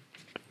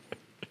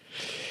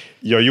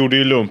 Jag gjorde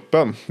ju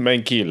lumpen med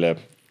en kille.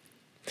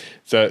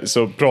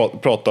 Så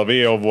pratade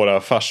vi om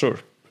våra farsor.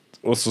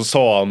 Och så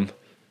sa han: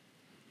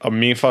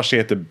 min farsa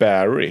heter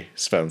Barry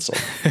Svensson.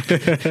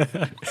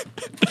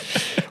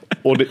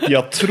 Och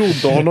jag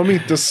trodde honom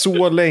inte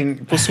så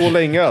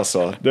länge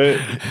alltså.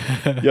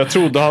 Jag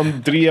trodde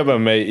han drev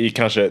med mig i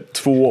kanske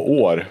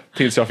 2 år.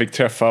 Tills jag fick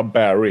träffa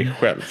Barry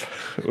själv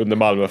under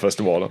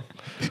Malmöfestivalen.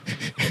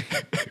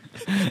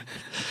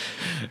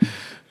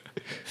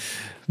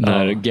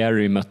 När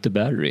Gary mötte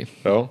Barry.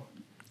 Ja.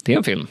 Det är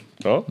en film.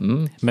 Ja.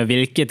 Men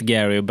vilket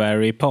Gary och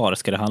Barry-par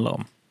ska det handla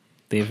om?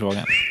 Det är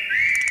frågan.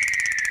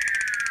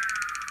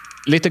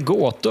 Lite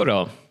gåtor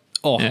då.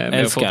 Vi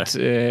har fått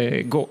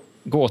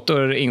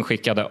gåtor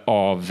inskickade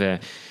av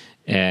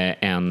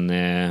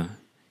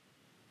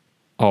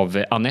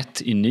av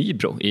Annette i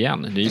Nybro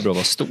igen. Nybro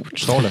var stort.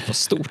 Salet var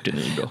stort i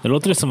Nybro. Det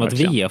låter som att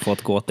vi har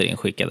fått gåtor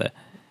inskickade.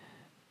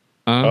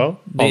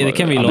 Ja. Det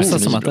kan vi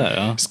låtsas som att det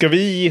är. Ja. Ska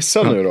vi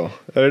gissa nu då?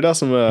 Är det där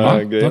som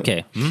är grejen?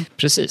 Okay.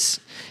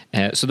 Precis.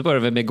 Så då börjar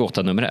vi med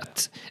gåta nummer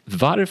 1.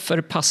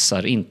 Varför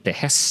passar inte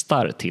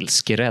hästar till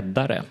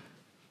skräddare?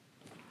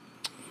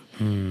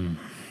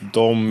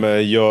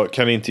 De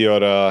kan inte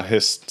göra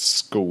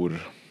hästskor.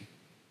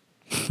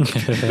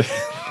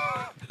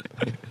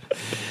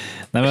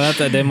 Nej, men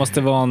vänta, det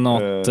måste vara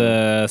något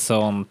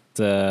sånt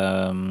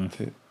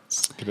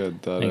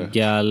skräddare.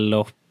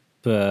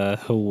 Galopphov.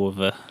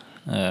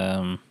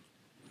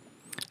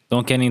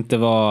 De kan inte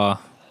vara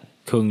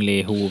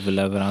kunglig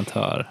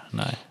hovleverantör.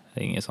 Nej,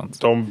 det är inget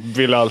sånt. De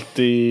vill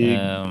alltid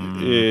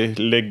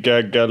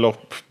lägga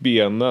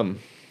galoppbenen.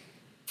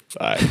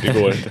 Nej,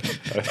 det går inte.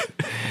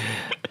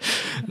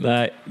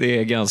 Nej, det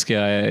är ganska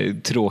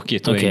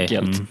tråkigt och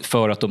enkelt.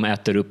 För att de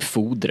äter upp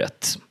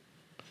fodret.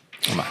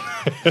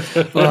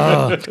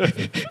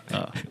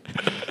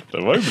 Det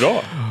var ju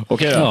bra.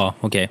 Okej då. Ja,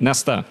 okay.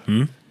 Nästa.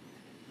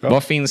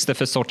 Vad finns det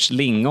för sorts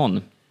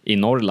lingon i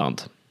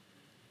Norrland?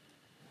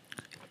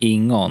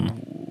 Ingon.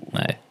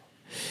 Nej.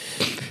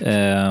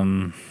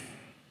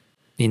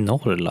 I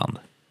Norrland.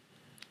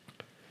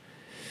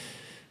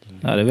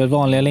 Ja, det är väl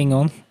vanliga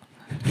lingon.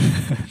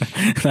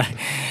 Nej.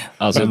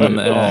 Alltså,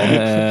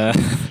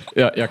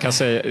 jag kan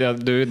säga,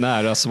 du är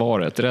nära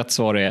svaret. Rätt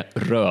svar är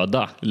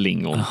röda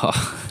lingon.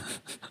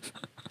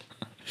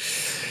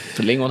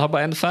 För lingon har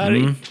bara en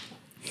färg.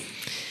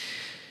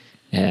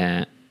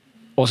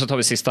 Och så tar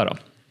vi sista då.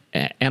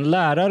 En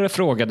lärare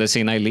frågade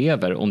sina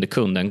elever om de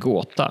kunde en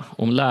gåta.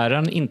 Om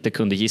läraren inte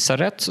kunde gissa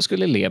rätt så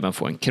skulle eleven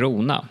få en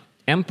krona.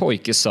 En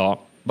pojke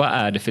sa: vad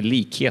är det för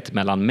likhet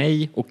mellan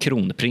mig och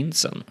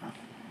kronprinsen?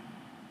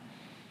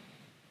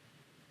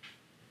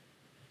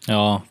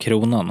 Ja,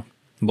 kronan.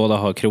 Båda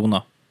har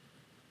krona.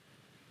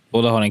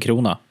 Båda har en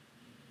krona.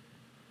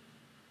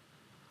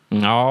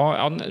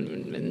 Ja,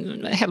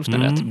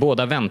 hälften rätt.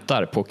 Båda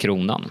väntar på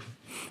kronan.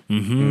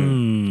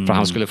 För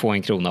han skulle få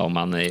en krona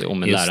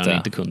om läraren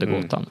inte kunde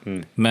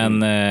gåtan. Men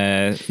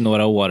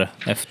några år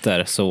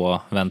efter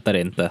så väntar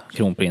inte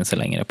kronprinsen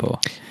längre på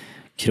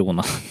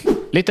krona.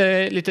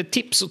 Lite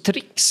tips och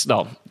tricks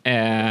då.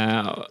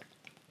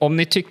 Om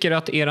ni tycker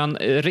att eran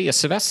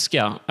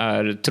resväska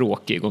är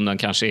tråkig, om den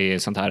kanske är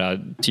sånt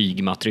här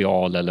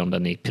tygmaterial eller om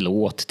den är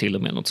plåt till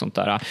och med något sånt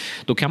där,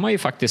 då kan man ju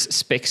faktiskt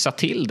spexa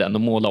till den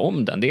och måla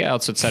om den. Det är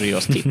alltså ett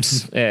seriöst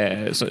tips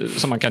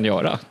som man kan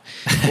göra.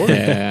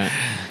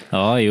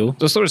 Ja, jo.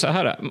 Då står det så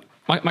här.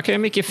 Man kan göra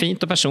mycket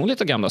fint och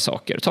personligt av gamla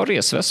saker. Ta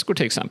resväskor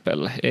till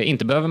exempel.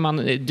 Inte behöver man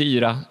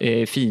dyra,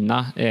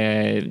 fina,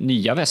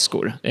 nya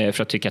väskor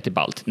för att tycka att det är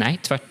ballt. Nej,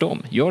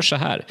 tvärtom. Gör så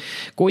här.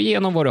 Gå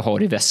igenom vad du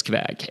har i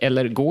väskväg.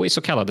 Eller gå i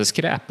så kallade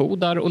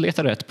skräpbodar och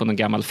leta rätt på en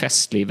gammal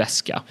festlig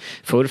väska.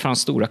 Förr fanns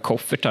stora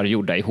koffertar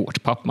gjorda i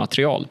hårt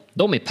pappmaterial.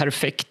 De är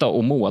perfekta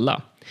att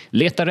måla.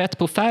 Leta rätt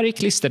på färg,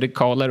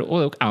 klisterdekaler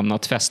och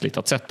annat festligt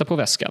att sätta på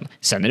väskan.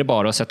 Sen är det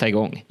bara att sätta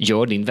igång.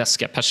 Gör din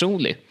väska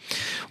personlig.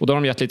 Och då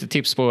har de gett lite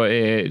tips på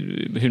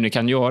hur ni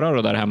kan göra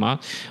då där hemma.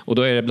 Och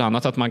då är det bland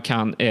annat att man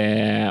kan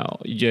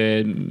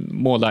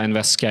måla en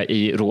väska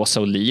i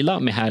rosa och lila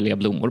med härliga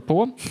blommor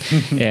på.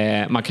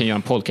 Man kan göra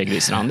en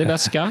polkagrisrandig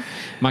väska.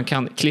 Man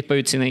kan klippa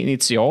ut sina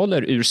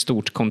initialer ur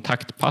stort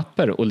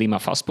kontaktpapper och limma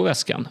fast på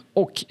väskan.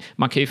 Och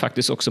man kan ju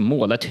faktiskt också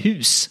måla ett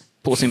hus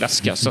på sin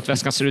väska så att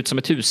väskan ser ut som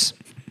ett hus.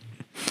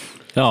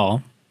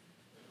 Ja.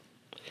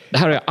 Det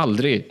här har jag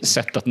aldrig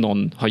sett att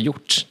någon har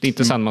gjort. Det är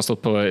inte så att man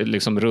stått på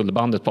liksom,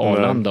 rullbandet på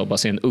Arlanda och bara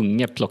ser en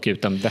unge plocka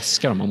ut en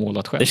väska de har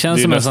målat själv. Det känns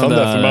Det är som en nästan sån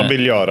därför där... man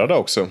vill göra det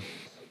också.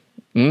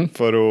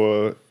 För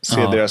att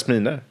se deras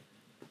miner.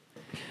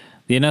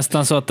 Det är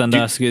nästan så att den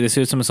där, det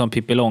ser ut som en sån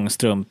Pippi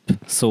Långstrump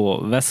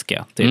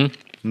väska typ.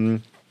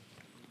 En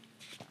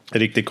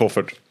riktig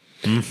koffert.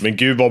 Men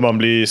gud vad man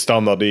blir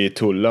stannad i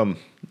tullen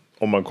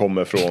om man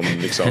kommer från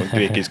liksom,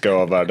 grekiska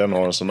övärlden och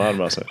har en sån här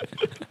med sig.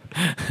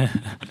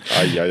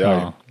 Aj.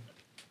 Ja.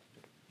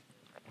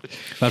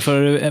 Varför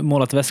har du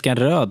målat väskan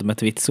röd med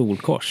ett vitt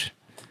solkors?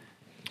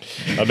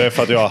 Ja, det är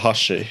för att jag har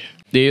hasch i.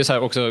 Det är ju så här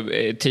också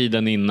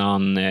tiden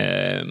innan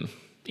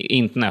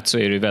internet, så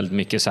är det väldigt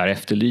mycket så här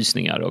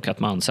efterlysningar och att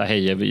man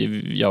säger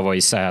hej, jag var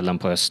i Sälen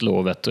på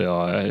höstlovet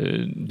och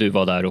du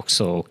var där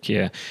också och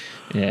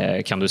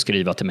kan du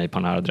skriva till mig på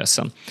den här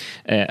adressen.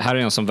 Här är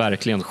en som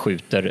verkligen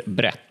skjuter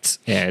brett.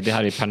 Det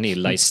här är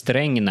Pernilla i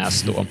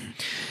Strängnäs då.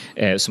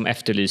 Som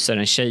efterlyser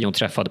en tjej hon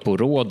träffade på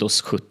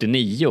Rhodos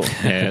 79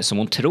 som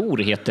hon tror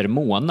heter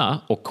Mona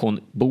och hon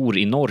bor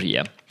i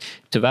Norge.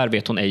 Tyvärr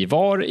vet hon ej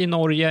var i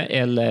Norge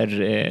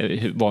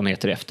eller vad hon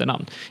heter i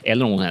efternamn.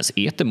 Eller om hon ens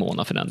heter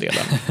Mona för den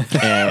delen.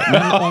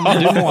 Men om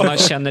du Mona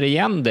känner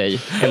igen dig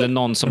eller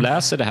någon som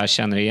läser det här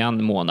känner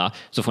igen Mona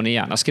så får ni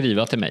gärna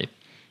skriva till mig.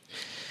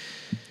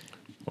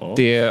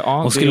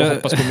 Hon skulle jag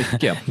hoppas på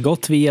mycket.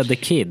 Gått via The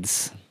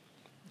Kids.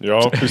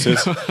 Ja,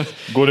 precis.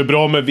 Går det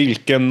bra med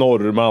vilken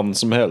norrman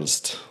som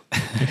helst?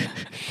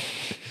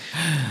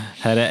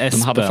 Här är Espen.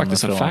 De hade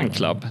faktiskt en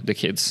fanclub, The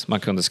Kids, man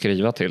kunde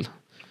skriva till.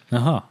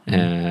 Jaha.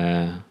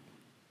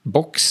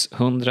 Box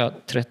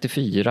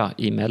 134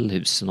 i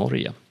Mellhus,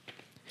 Norge.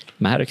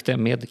 Märkte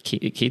med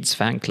Kids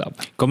fanclub.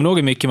 Kommer du ihåg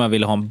hur mycket man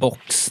ville ha en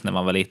box när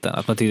man var liten?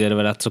 Att man tyckte det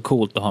var rätt så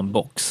coolt att ha en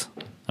box.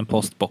 En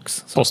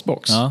postbox.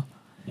 Postbox? Ja.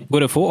 Går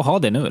det att få ha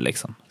det nu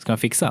liksom? Ska man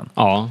fixa den?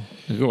 Ja,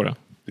 det går det.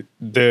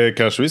 Det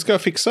kanske vi ska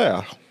fixa,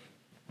 ja.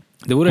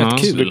 Det vore rätt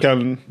Så kul. du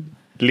kan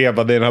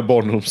leva dina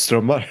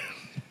barndomsdrömmar.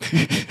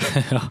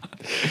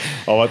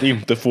 Av att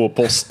inte få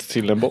post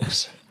till en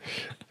box.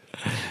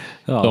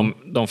 Ja.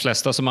 De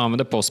flesta som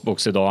använder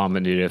postbox idag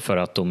använder det för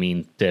att de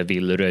inte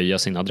vill röja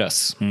sin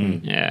adress.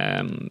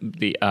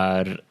 Det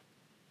är...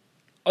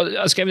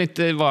 Jag ska väl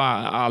inte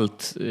vara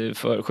allt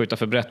för skjuta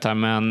för brett här,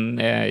 men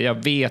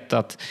jag vet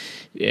att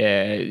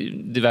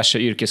diverse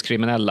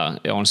yrkeskriminella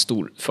har en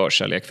stor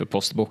förkärlek för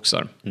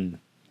postboxar.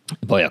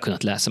 Vad jag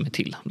kunnat läsa mig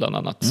till, bland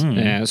annat.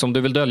 Så om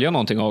du vill dölja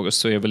någonting, August,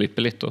 så är det väl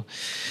ypperligt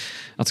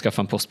att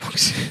skaffa en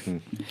postbox.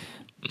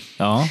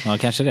 Ja,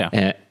 kanske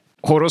det.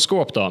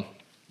 Horoskop då?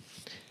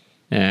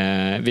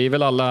 Vi är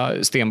väl alla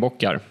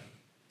stenbockar,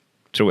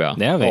 tror jag.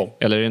 Det är vi.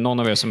 Eller är det någon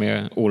av er som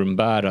är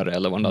ormbärare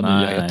eller vad den där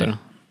nya heter?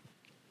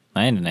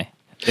 Nej.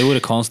 Det vore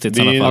konstigt i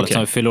sådana fall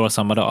som vi fyller år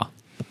samma dag.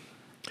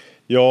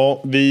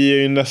 Ja, vi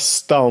är ju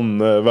nästan,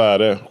 vad är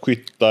det?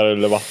 Skyttar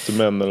eller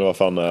vattenmän eller vad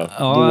fan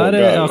är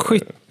det? Ja,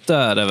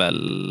 skyttar är det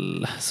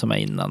väl som är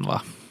innan,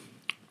 va?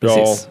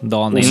 Precis, ja,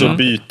 dagen och så innan.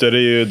 byter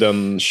det ju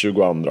den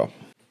 22.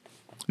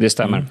 Det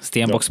stämmer.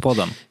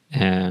 Stenbockspodden.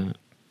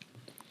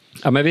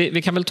 Ja, men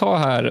vi kan väl ta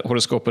här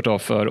horoskopet då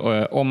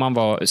för om man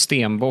var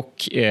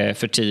stenbock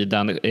för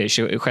tiden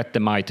 26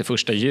 maj till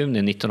 1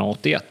 juni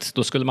 1981.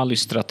 Då skulle man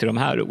lystra till de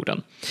här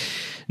orden.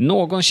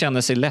 Någon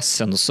känner sig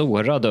ledsen och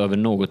sårad över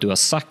något du har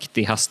sagt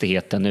i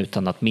hastigheten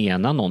utan att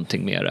mena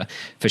någonting med det.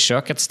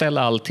 Försök att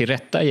ställa allt till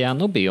rätta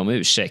igen och be om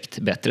ursäkt.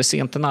 Bättre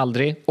sent än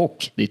aldrig,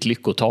 och ditt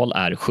lyckotal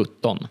är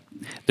 17.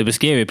 Du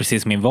beskrev ju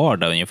precis min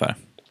vardag ungefär.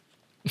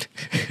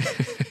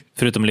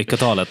 Förutom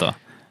lyckotalet då.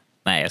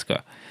 Nej, jag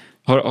skojar.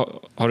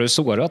 Har du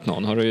sårat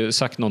någon? Har du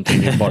sagt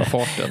någonting i bara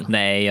farten?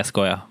 Nej, jag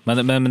skojar.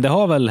 Men det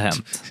har väl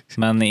hänt.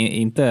 Men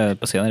inte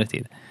på senare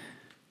tid.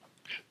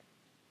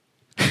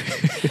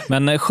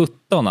 Men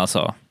 17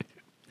 alltså.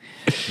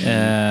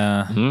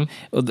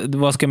 Och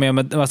vad ska man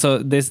med,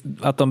 alltså,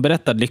 att de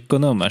berättar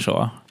lyckonummer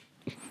så.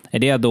 Är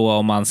det då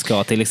om man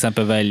ska till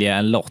exempel välja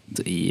en lott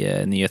i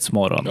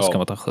Nyhetsmorgon? Ja. Ska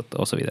man ta 17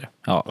 och så vidare.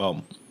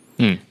 Ja.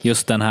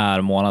 Just den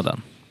här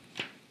månaden.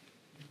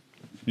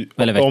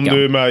 Eller veckan. Om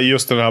du är med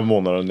just den här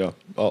månaden,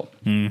 ja.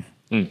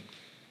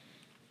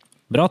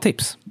 Bra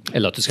tips.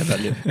 Eller att du ska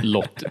välja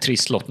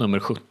trisslott nummer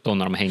 17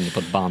 när de hänger på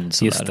ett band.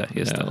 Just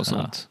det. Och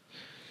sånt.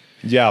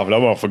 Jävlar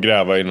vad man får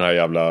gräva i den här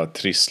jävla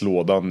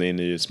trisslådan i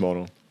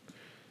Nyhetsmorgon.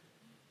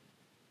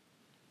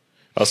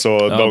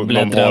 Alltså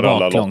de har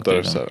alla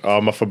lotter.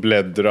 Ja, man får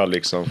bläddra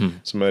liksom.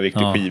 Som en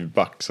riktig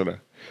skivback.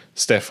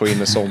 Steff får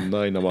in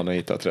sådana innan man har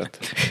hittat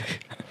rätt.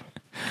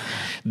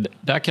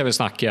 Där kan vi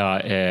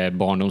snacka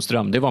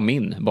barndomsdröm. Det var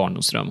min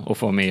barndomsdröm att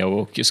få med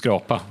och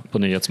skrapa på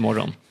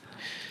Nyhetsmorgon.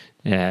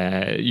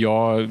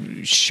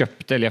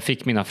 Jag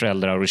fick mina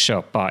föräldrar att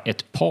köpa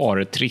ett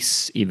par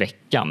triss i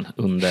veckan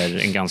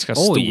under en ganska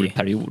stor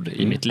period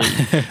i mitt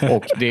liv.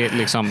 Och det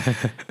liksom,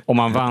 om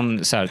man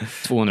vann så här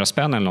 200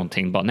 spänn eller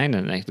någonting, bara nej,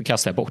 det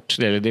kastar jag bort.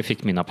 Det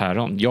fick mina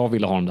päron. Jag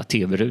ville ha de där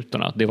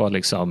tv-rutorna. Det var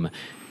liksom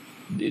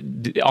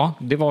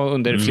det var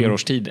under flera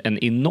års tid en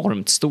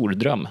enormt stor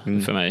dröm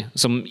för mig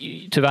som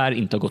tyvärr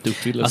inte har gått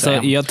uppfyllelse.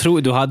 Alltså, jag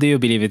tror du hade ju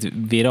blivit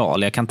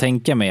viral. Jag kan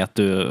tänka mig att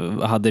du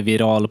hade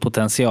viral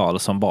potential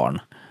som barn.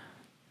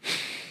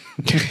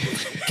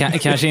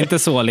 Kanske inte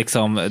så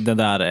liksom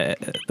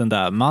den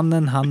där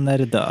mannen, han är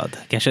död.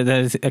 Kanske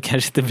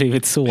inte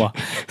blivit så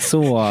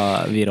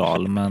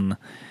viral, men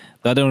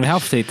då hade nog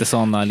haft lite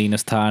sådana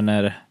Linus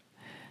Törner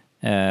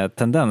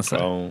tendenser.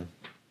 Ja.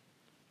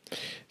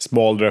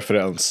 Smal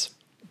referens.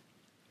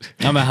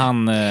 Ja, men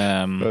han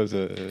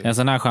en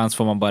sån här chans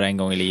får man bara en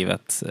gång i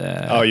livet.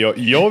 Ja,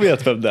 jag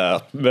vet vem det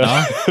är. Men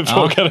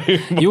frågan är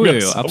hur många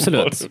jo,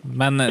 absolut.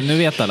 Men nu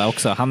vet alla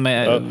också. Han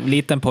med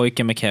liten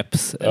pojke med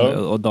keps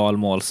och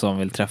dalmål som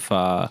vill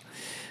träffa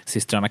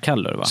systrarna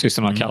Kallur, va?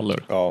 Systrarna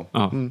Kallur. Ja.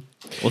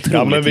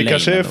 Ja, men vi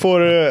kanske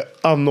får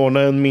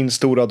anordna en Min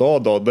stora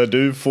dag då, där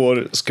du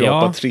får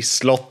skrapa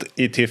trisslott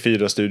i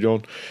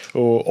T4-studion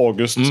och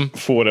August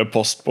får en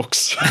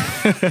postbox.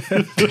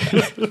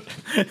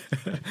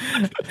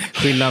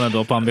 Skillnaden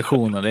då på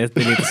ambitionen, det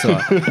är lite så.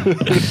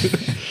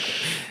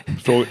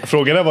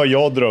 Frågan är vad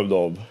jag drömde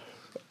om.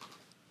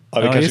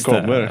 Ja, det kanske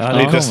kommer. Ja,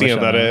 lite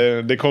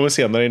senare. Det kommer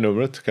senare i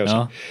numret kanske.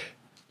 Ja.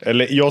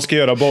 Eller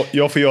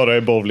jag får göra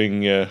en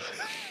bowling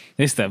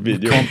just det,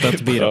 video.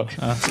 Content-byrå.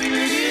 Ja.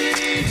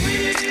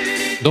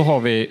 Då har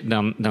vi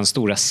den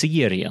stora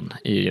serien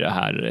i det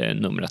här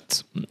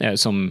numret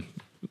som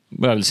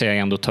jag vill säga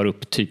ändå tar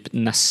upp typ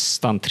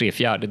nästan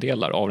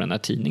 3/4 av den här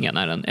tidningen.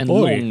 Är en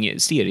lång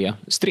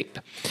seriestripp.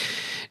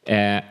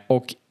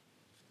 Och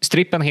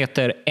strippen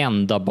heter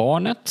Enda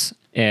barnet.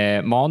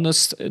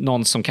 Manus,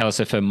 någon som kallar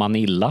sig för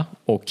Manilla,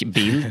 och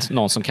bild,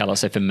 någon som kallar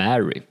sig för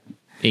Mary.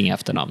 Inga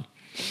efternamn.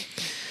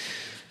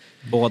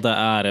 Båda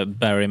är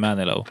Barry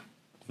Manilow.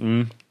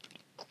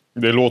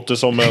 Det låter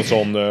som en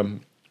sån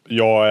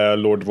jag är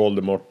Lord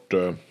Voldemort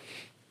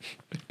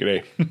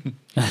grej.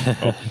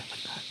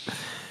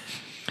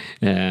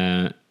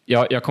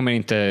 Jag kommer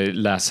inte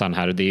läsa den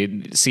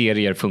här.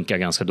 Serier funkar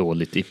ganska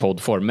dåligt i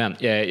poddform, men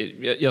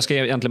jag ska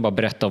egentligen bara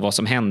berätta vad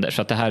som händer.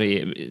 Så att det här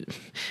är...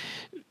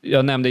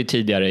 Jag nämnde ju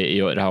tidigare i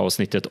det här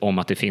avsnittet om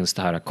att det finns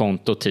det här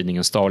kontot,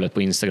 tidningen Starlet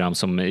på Instagram,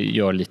 som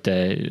gör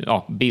lite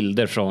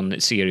bilder från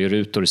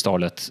serierutor i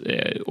Starlet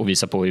och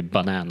visar på hur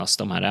bananas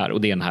de här är.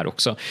 Och det är den här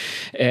också.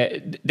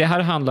 Det här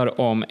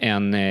handlar om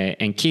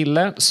en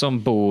kille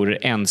som bor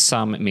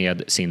ensam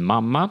med sin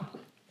mamma.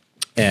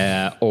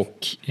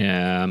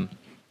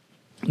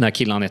 Den här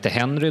killen heter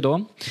Henry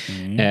då.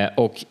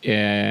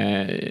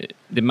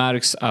 Det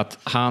märks att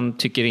han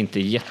tycker inte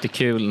är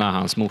jättekul när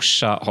hans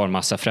morsa har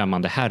massa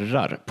främmande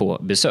herrar på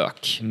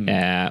besök.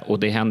 Och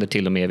det händer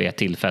till och med vid ett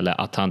tillfälle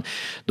att han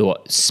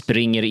då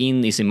springer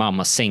in i sin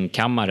mammas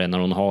sängkammare när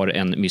hon har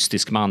en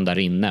mystisk man där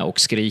inne och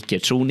skriker: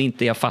 tror ni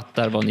inte jag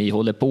fattar vad ni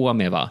håller på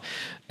med, va?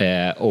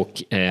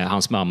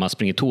 Hans mamma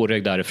springer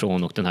tårögd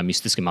därifrån och den här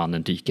mystiska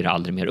mannen dyker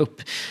aldrig mer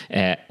upp.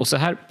 Och så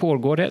här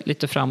pågår det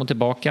lite fram och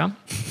tillbaka.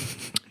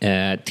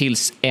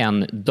 Tills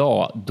en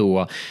dag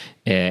då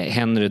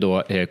Henry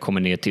då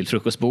kommer ner till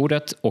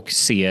frukostbordet och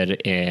ser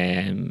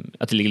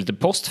att det ligger lite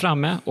post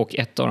framme, och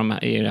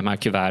i de här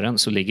kuverten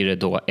så ligger det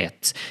då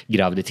ett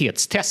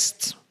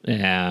graviditetstest.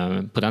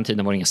 På den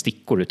tiden var det inga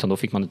stickor, utan då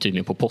fick man det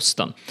tydligen på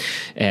posten,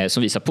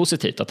 som visar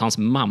positivt att hans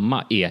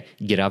mamma är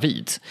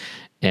gravid.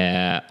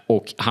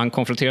 Och han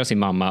konfronterar sin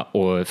mamma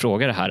och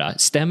frågar det här: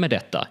 stämmer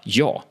detta?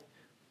 Ja.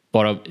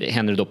 Bara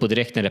Henry då på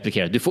direkten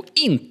replikerar: du får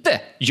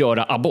inte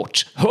göra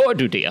abort. Hör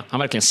du det? Han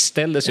verkligen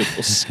ställer sig upp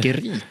och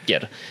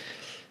skriker.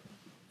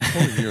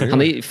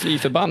 Han är fly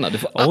förbannad. Du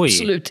får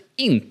absolut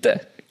inte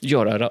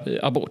göra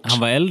abort. Han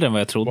var äldre än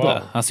vad jag trodde. Wow.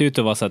 Han ser ut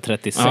att vara så här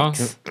 36. Ja.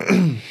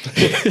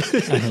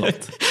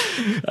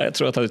 Jag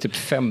tror att han är typ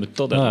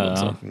 15 eller något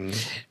sånt.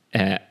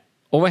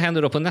 Och vad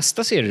händer då på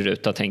nästa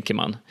serieruta, tänker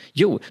man?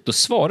 Jo, då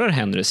svarar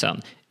Henry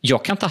sen: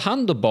 jag kan ta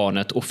hand om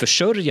barnet och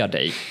försörja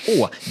dig.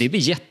 Det blir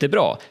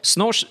jättebra.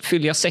 Snart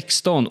fyller jag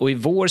 16 och i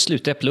vår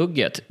slutar jag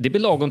plugget. Det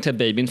blir lagom till att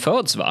babyn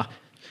föds, va?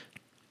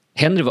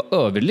 Henry var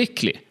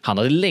överlycklig. Han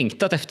hade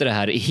längtat efter det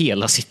här i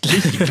hela sitt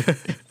liv.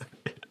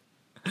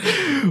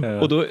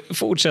 Och då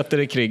fortsätter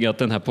det kring att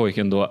den här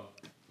pojken då,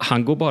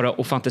 han går bara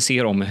och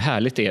fantiserar om hur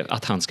härligt det är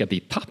att han ska bli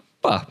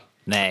pappa.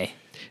 Nej.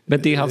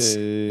 Men det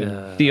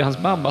är hans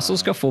mamma som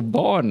ska få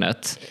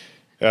barnet.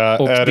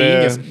 Och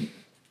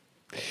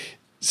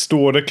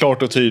står det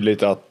klart och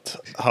tydligt att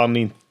han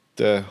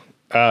inte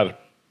är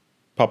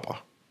pappa?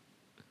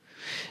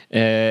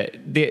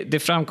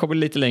 Det framkommer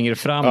lite längre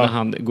fram när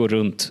han går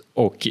runt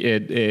och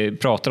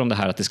pratar om det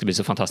här, att det ska bli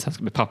så fantastiskt att han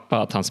ska bli pappa,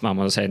 att hans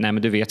mamma säger: nej,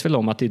 men du vet väl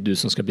om att det är du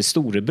som ska bli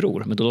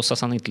storebror. Men då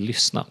låtsas han inte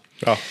lyssna.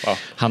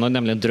 Han har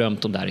nämligen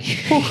drömt om det här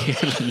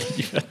hela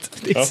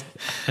livet.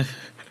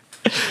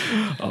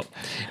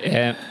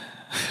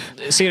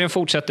 Serien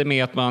fortsätter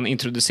med att man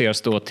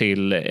introduceras då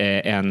till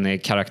en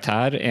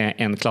karaktär,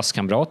 en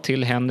klasskamrat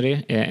till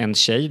Henry, en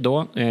tjej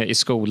då i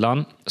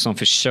skolan som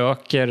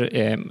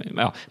försöker,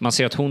 man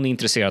ser att hon är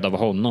intresserad av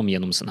honom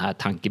genom såna här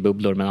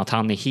tankebubblor, men att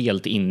han är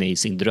helt inne i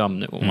sin dröm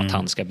nu om att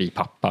han ska bli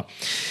pappa,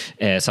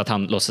 så att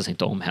han låtsas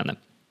inte om henne.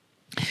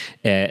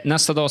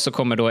 Nästa dag så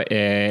kommer då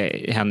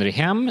Henry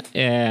hem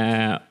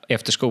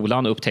efter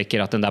skolan och upptäcker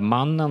att den där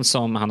mannen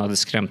som han hade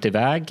skrämt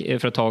iväg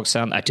för ett tag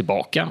sedan är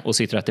tillbaka och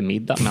sitter och äter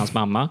middag med hans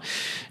mamma.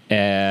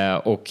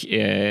 Och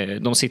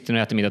de sitter och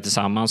äter middag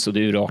tillsammans och det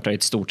urartar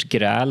ett stort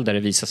gräl där det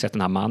visar sig att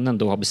den här mannen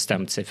då har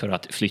bestämt sig för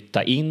att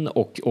flytta in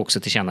och också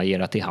tillkännager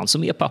att det är han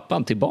som är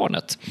pappan till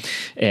barnet.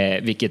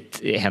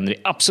 Vilket Henry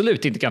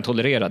absolut inte kan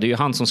tolerera. Det är ju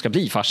han som ska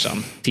bli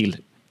farsan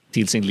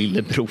till sin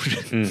lillebror.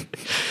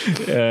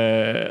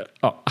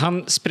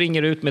 Han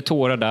springer ut med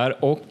tårar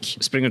där och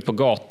springer ut på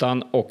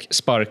gatan och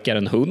sparkar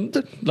en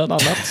hund bland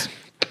annat.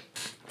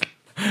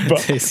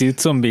 Det ser ut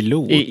som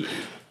Bilou.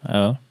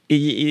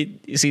 I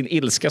sin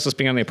ilska så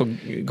springer han ner på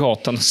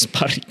gatan och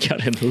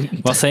sparkar en hund.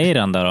 Vad säger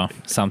han då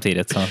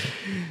samtidigt? Så?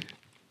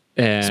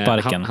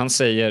 Sparken.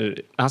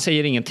 Han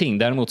säger ingenting.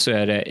 Däremot så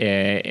är det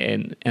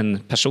en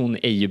person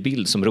i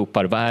bild som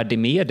ropar: vad är det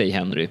med dig,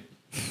 Henry?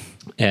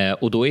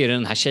 Och då är det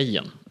den här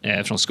tjejen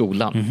från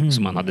skolan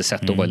som han hade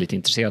sett och var lite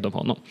intresserad av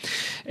honom.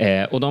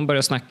 Och de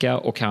börjar snacka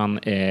och han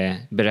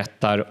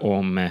berättar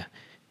om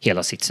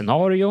hela sitt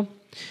scenario.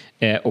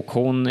 Och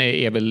hon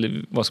är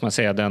väl, vad ska man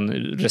säga, den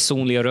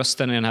resonliga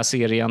rösten i den här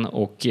serien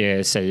och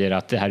säger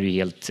att det här är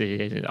helt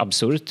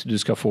absurt. Du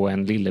ska få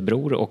en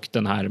lillebror och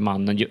den här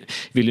mannen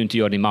vill ju inte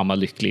göra din mamma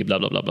lycklig, bla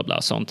bla bla bla,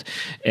 bla sånt.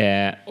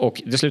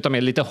 Och det slutar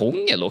med lite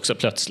hångel också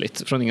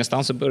plötsligt. Från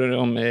ingenstans så börjar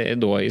de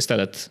då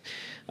istället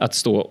att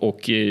stå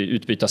och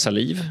utbyta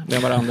saliv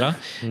med varandra.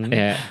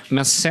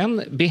 Men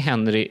sen blir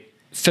Henry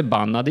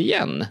förbannad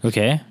igen.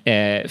 Okay.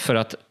 För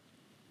att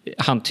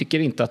han tycker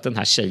inte att den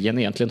här tjejen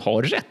egentligen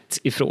har rätt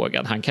i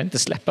frågan. Han kan inte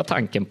släppa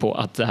tanken på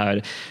att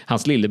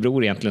hans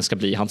lillebror egentligen ska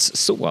bli hans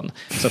son.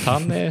 Så att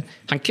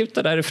han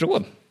kutar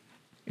därifrån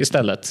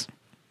istället.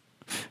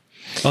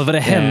 Vad var det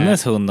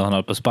hennes hund han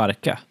höll på att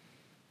sparka?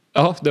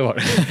 Ja, det var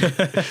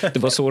det. Det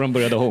var så de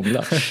började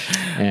hångla.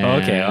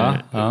 Okej,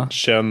 ja.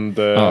 Känd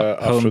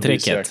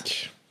afrodisiak.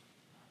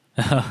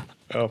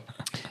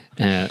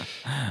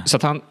 Så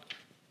att han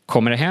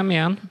kommer hem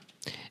igen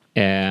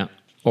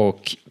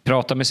och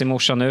pratar med sin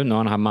morsa nu. Nu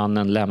har den här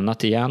mannen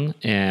lämnat igen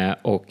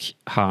och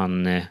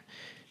han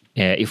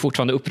är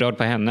fortfarande upprörd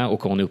på henne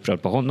och hon är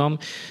upprörd på honom.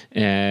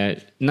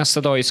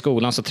 Nästa dag i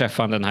skolan så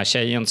träffar han den här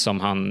tjejen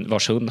som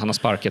vars hund han har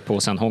sparkat på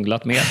och sen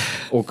hånglat med.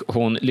 Och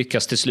hon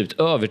lyckas till slut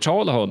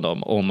övertala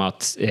honom om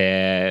att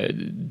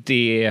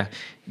du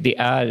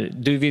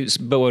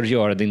bör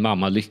göra din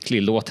mamma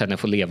lycklig. Låt henne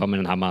få leva med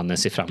den här mannen,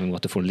 se fram emot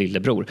att du får en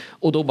lillebror.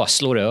 Och då bara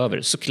slår det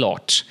över,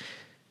 såklart.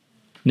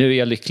 Nu är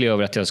jag lycklig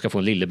över att jag ska få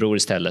en lillebror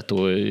istället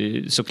och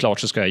såklart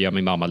så ska jag göra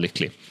min mamma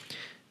lycklig.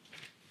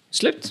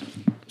 Slut.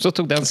 Så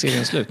tog den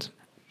serien slut.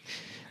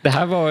 Det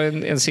här var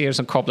en serie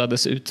som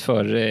kablades ut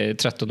för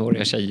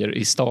 13-åriga tjejer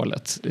i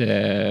Starlet.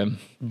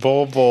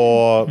 Vad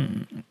var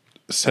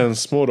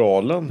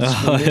sensmoralen?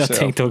 Ja, jag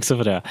tänkte också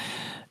på det.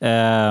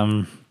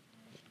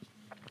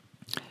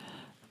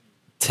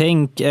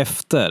 Tänk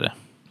efter.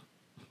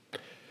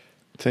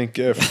 Tänk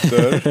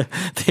efter.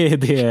 Det är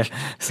det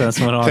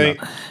sensmoralen.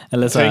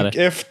 Tänk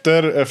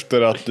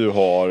efter att du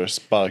har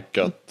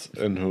sparkat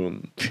en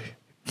hund.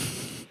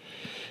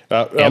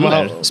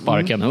 Eller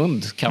sparka en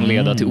hund kan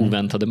leda till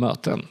oväntade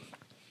möten.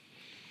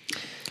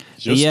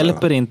 Det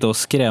hjälper inte att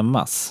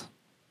skrämmas.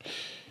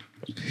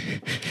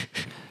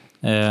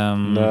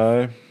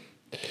 Nej.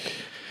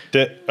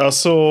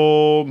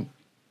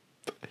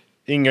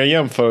 Inga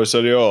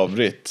jämförelser i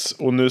övrigt.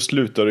 Och nu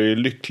slutar det ju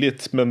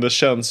lyckligt. Men det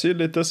känns ju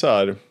lite så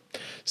här.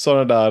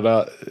 Sådana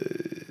där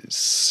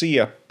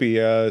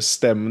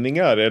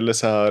CP-stämningar eller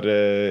så här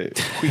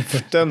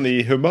skiften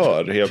i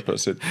humör helt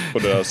plötsligt på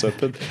det här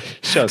sättet.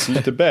 Känns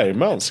lite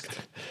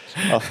bergmanskt.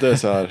 Att det är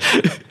så här.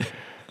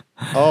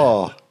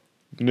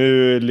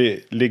 Nu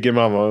ligger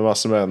mamma med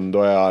massor män,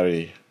 då är jag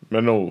arg.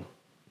 Men är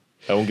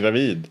hon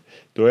gravid?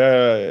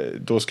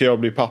 Då ska jag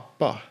bli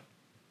pappa.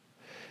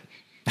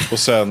 Och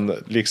sen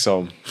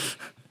liksom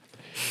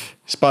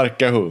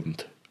sparka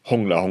hund.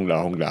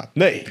 Hångla.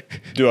 Nej,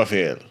 du har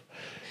fel.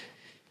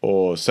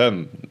 Och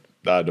sen,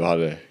 du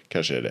hade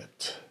kanske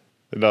rätt.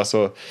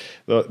 Alltså,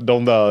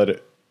 de där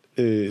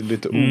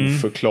lite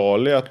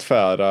oförklarliga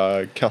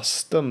tvära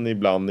kasten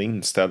ibland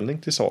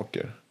inställning till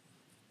saker.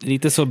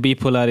 Lite så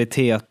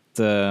bipolaritet.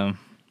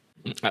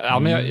 Ja,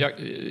 men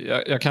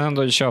jag kan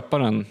ändå köpa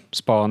den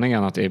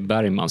spaningen att det är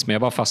Bergmans, men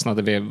jag bara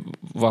fastnade vid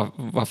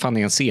vad fan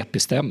är en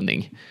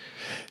CP-stämning?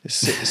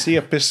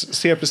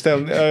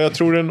 CP-stämning, jag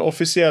tror den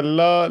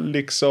officiella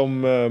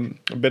liksom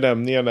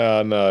benämningen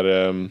är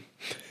när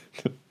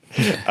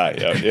nej,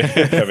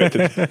 jag vet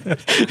inte.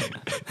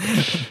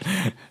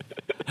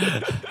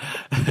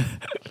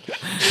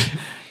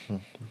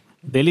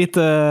 Det är lite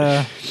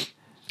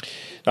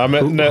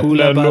men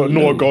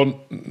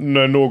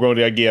när någon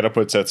reagerar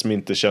på ett sätt som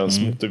inte känns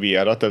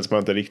motiverat eller som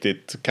man inte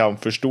riktigt kan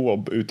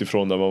förstå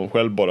utifrån det man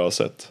själv bara har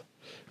sett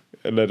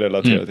eller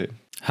relaterat till.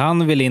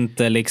 Han vill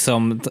inte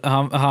liksom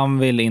han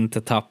vill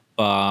inte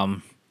tappa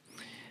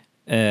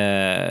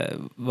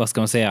vad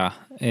ska man säga,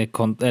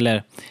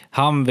 eller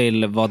han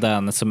vill vara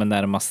den som är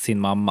närmast sin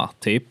mamma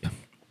typ.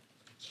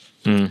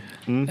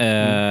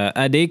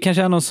 Det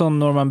kanske är någon sån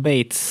Norman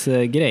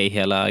Bates-grej,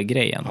 hela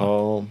grejen.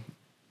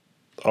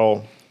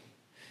 Ja.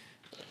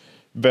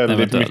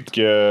 Väldigt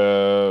mycket,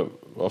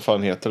 vad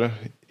fan heter det?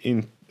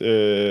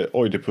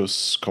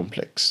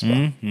 Oidipus-komplex.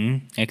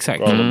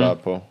 Exakt.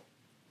 På.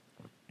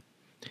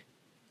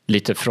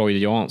 Lite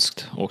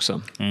freudianskt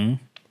också.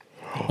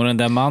 Och den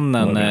där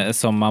mannen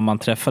som mamman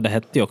träffade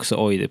hette ju också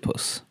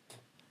Oidipus.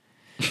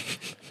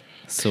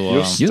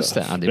 Så, just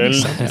det. Det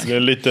är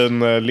en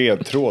liten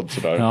ledtråd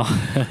sådär.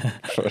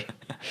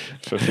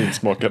 för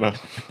finsmakarna.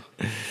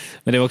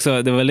 Men det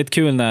var väldigt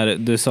kul när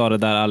du sa det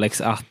där,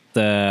 Alex, att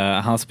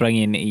han sprang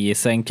in i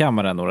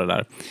sängkammaren och det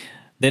där.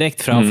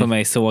 Direkt framför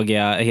mig såg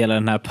jag hela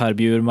den här Per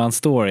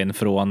Bjurman-storyn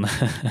från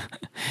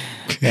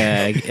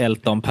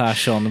Elton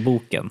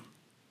Persson-boken.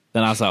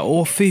 Den här såhär,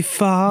 åh fy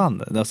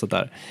fan! Det sånt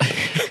där.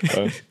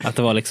 Att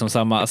det var liksom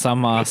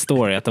samma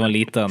story, att det var en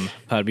liten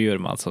Per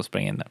Bjurman som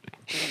sprang in där.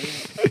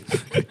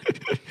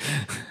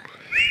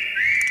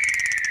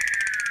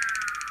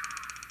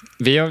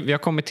 Vi har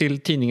kommit till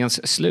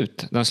tidningens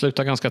slut. Den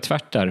slutar ganska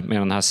tvärt där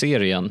med den här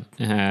serien.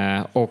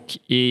 Och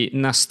i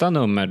nästa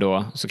nummer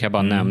då så kan jag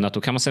bara nämna att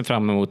då kan man se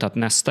fram emot att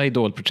nästa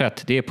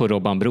idolporträtt, det är på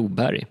Robban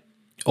Broberg.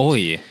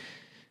 Oj!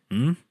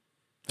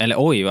 Eller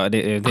oj, va?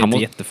 Det är inte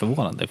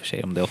jätteförvånande för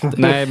sig om det är 80.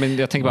 Nej, men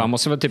jag tänker bara, han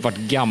måste väl typ varit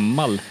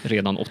gammal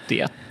redan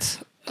 81.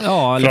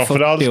 Ja, eller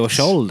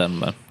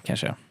 40-årsåldern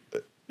kanske.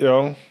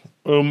 Ja,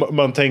 och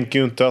man tänker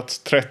ju inte att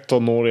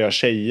 13-åriga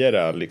tjejer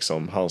är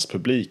liksom hans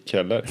publik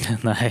heller.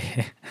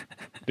 Nej.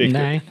 Riktigt.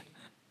 Nej.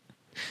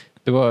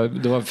 Det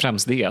var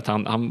främst det, att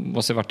han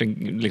måste ha varit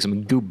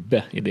en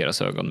gubbe i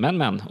deras ögon.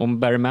 Men om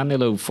Barry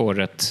Manilow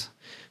får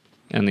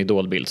en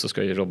idolbild så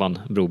ska ju Robban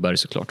Broberg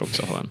såklart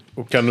också ha en.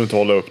 Och kan du inte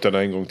hålla upp den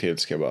en gång till,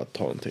 ska jag bara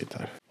ta en titt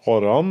här.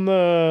 Har han...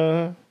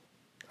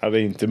 är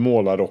det inte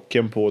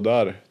målarrocken på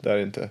där? Det är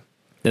inte.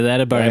 Det där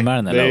är Barry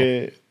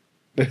Manilow.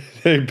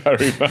 Det är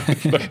Barry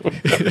Manilow.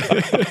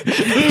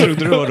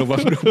 Trodde du var Robban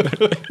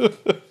Broberg?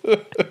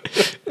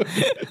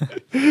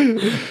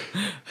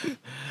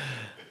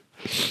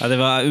 Ja, det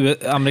var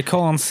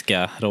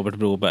amerikanska Robert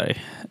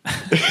Broberg.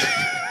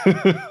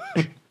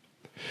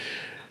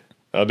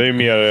 Ja, det är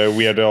mer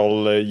Weird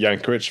Al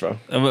Yankovic, va?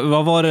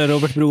 Vad var det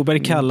Robert Broberg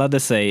kallade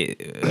sig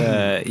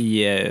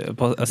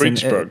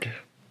Bridgeburg.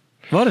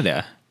 Var det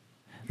det?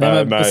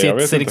 Nej,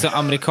 sitt liksom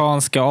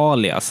amerikanska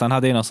alias. Han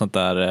hade ju något sånt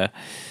där...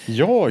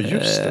 Ja,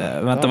 just det.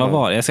 Vänta, vad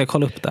var det? Jag ska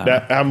kolla upp det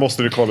här. Här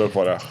måste du kolla upp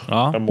vad det är.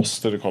 Ja. Här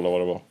måste du kolla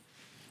vad det var.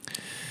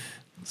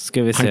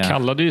 Ska vi se. Han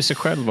kallade ju sig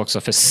själv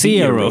också för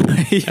Zero.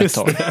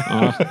 Just det.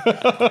 Ja.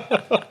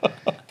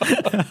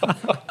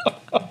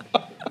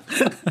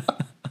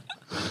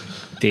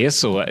 Det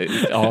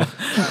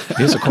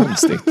är så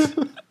konstigt.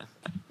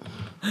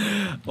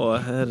 Åh,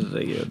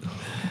 herregud.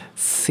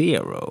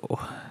 Zero.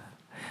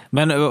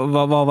 Men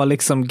vad var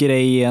liksom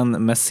grejen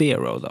med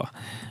Zero då?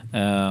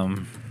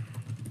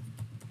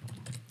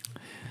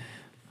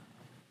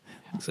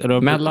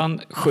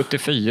 Mellan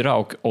 74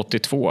 och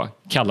 82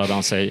 kallade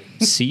han sig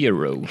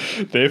Zero.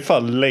 Det är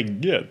fan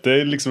länge.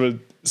 Det är liksom en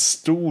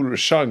stor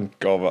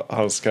chunk av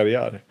hans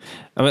karriär.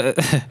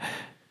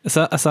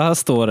 Så här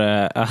står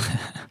det.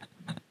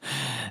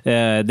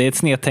 Det är ett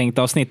snedtänkt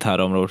avsnitt här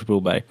om Robert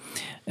Broberg.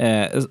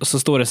 Så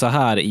står det så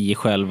här i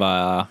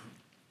själva,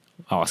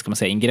 vad ska man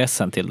säga,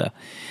 ingressen till det.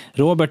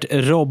 Robert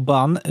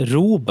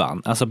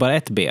Roban, alltså bara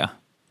ett B.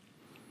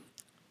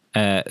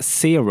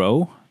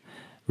 Zero.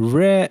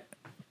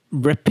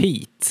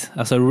 Repeat,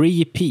 alltså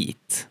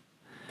repeat.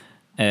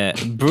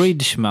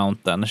 Bridge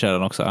Mountain körde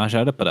han också. Han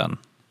körde på den.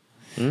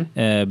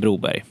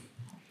 Broberg.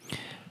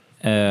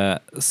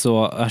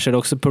 Så han körde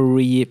också på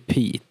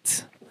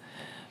repeat.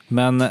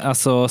 Men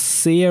alltså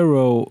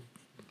Zero,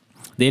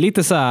 det är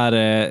lite så här,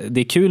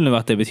 det är kul nu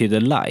att det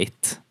betyder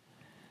light.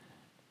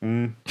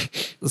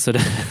 Så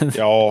det,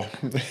 ja.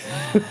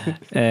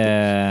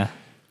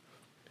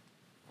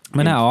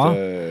 Men ja,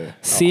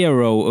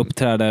 Zero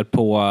uppträder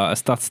på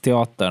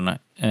Stadsteatern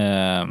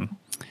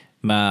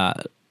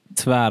med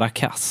tvära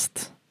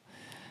kast.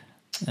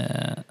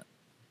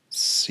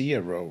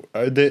 Zero.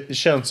 Det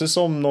känns ju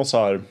som någon så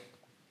här,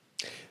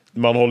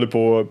 man håller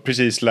på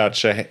precis lärt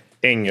sig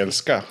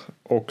engelska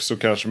och så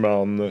kanske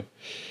man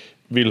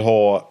vill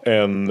ha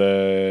en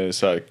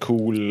så här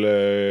cool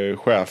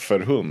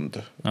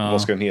schäferhund. Ja.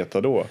 Vad ska den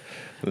heta då?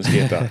 Den ska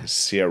heta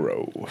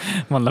Zero.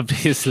 Man har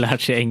precis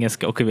lärt sig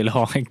engelska och vill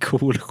ha en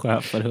cool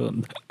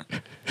schäferhund.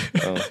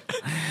 Ja.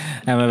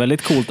 Ja, men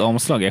väldigt coolt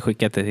omslag. Jag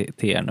skickar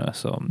till er nu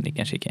så ni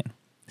kan kika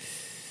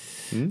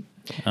in.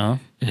 Ja.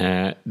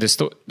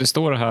 Det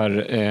står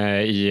här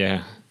i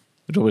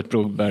Robert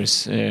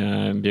Brobergs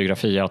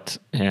biografi att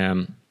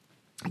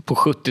på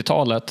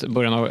 70-talet,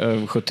 början av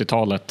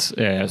 70-talet,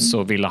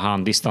 så ville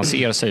han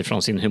distansera sig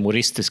från sin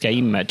humoristiska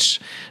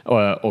image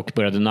och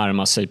började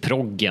närma sig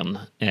proggen.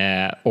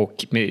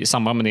 Och i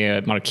samband med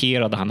det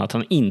markerade han att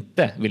han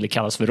inte ville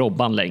kallas för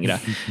Robban längre,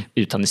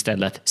 utan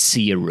istället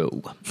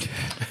Zero.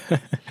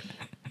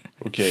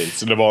 Okej,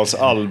 så det var hans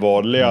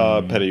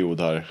allvarliga period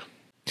här.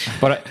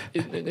 Bara,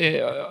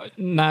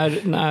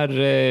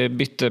 när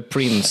bytte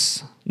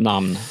Prince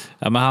namn?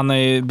 Ja, men han har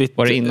ju bytt,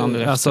 var det innan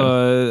eller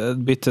efter?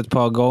 Bytt ett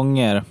par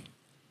gånger.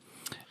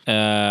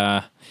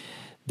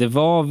 Det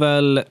var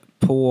väl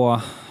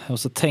på, jag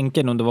måste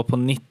tänka nu om det var på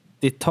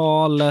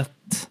 90-talet.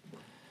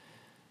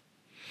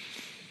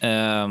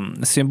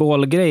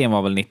 Symbolgrejen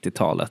var väl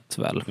 90-talet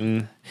väl.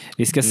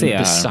 Vi ska se här.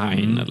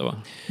 Design eller vad?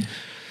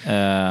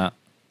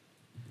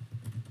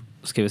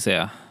 Ska vi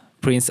se.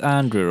 Prince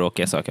Andrew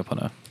råkar jag söka på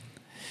nu.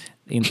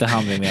 Inte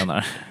han vi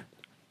menar.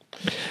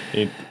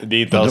 Det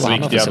är inte hans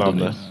riktiga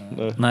namn.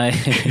 Nej,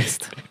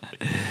 just.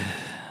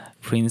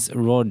 Prince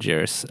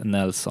Rogers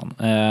Nelson.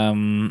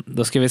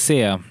 Då ska vi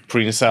se.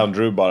 Prince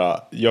Andrew bara,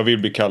 jag vill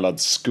bli kallad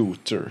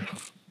Scooter.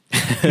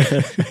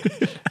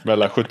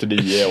 Mellan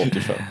 79 och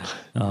 85.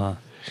 Ja.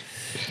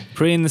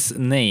 Prince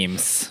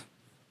Names.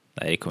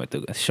 Nej, det kommer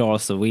inte.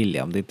 Charles och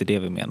William, det är inte det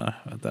vi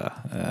menar. Vänta.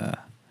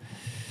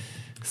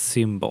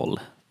 Symbol.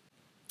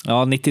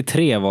 Ja,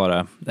 93 var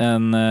det.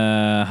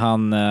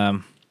 Han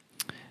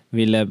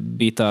ville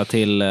byta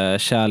till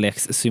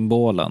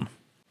kärlekssymbolen.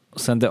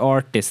 Och sen The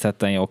Artist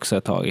hette han ju också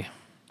ett tag.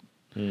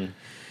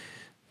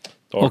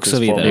 Och så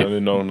vidare.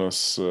 Known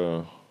as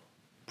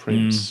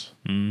Prince.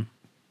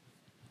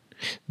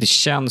 Det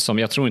känns som,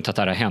 jag tror inte att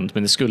det här har hänt,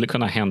 men det skulle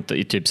kunna ha hänt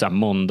i typ så här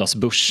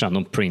måndagsbörsen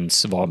om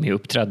Prince var med och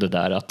uppträdde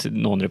där, att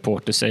någon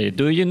reporter säger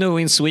do you know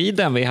in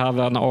Sweden we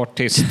have an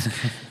artist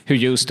who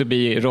used to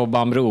be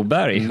Robban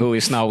Broberg who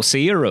is now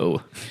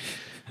zero.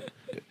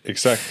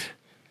 Exakt.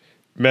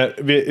 Men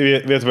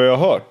vet du vad jag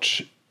har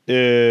hört?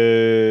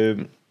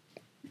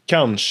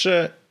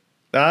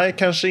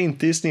 Kanske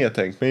inte i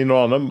Snedtänkt, men i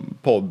någon annan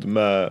podd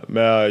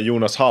med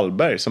Jonas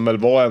Hallberg som väl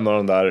var en av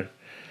de där.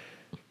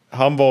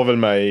 Han var väl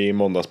med i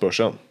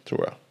måndagsbörsen,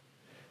 tror jag.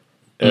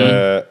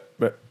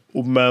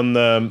 Men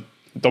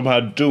de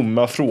här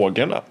dumma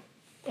frågorna,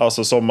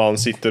 alltså som man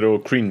sitter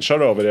och cringear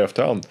över i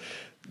efterhand,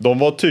 de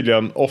var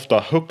tydligen ofta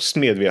högst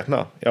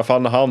medvetna. I alla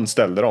fall när han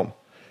ställde dem.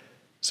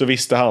 Så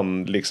visste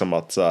han liksom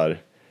att så här,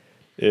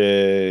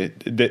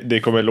 det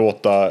kommer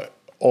låta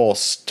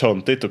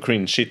astöntigt och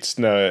cringeigt.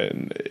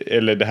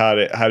 Eller det här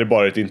är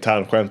bara ett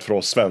internskämt för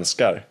oss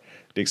svenskar.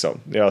 Liksom,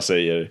 när jag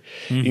säger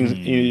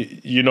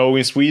you know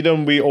in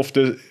Sweden we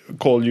often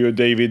call you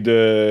David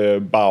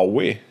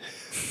Bowie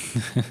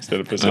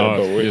istället för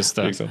Bowie, just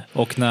det. Liksom.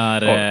 Och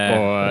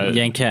när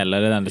Jen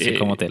Keller är den det ska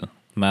komma till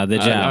med The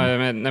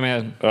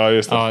Jam. Ja,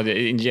 just det.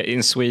 Ja,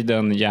 in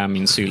Sweden jam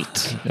in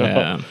sylt.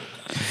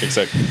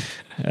 Exakt.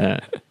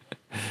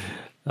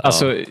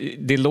 Alltså,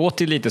 det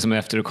låter lite som en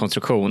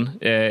efterkonstruktion.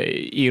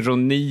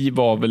 Ironi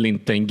var väl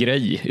inte en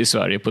grej i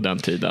Sverige på den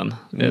tiden.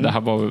 Det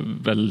här var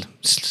väl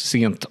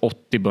sent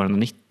 80, början av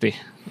 90,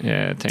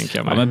 tänker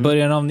jag mig. Ja, men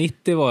början av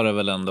 90 var det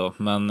väl ändå.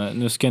 Men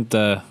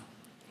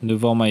nu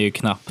var man ju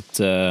knappt,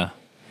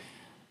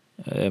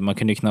 man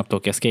kunde ju knappt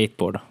åka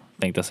skateboard,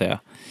 tänkte jag säga.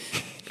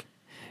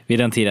 Vid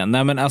den tiden.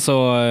 Nej, men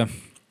alltså.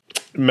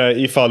 Men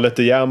i fallet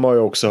The Jam har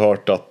jag också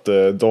hört att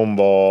de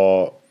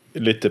var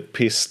lite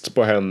pissed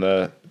på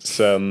henne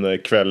sen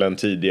kvällen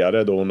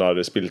tidigare då hon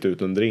hade spilt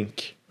ut en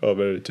drink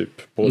över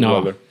typ på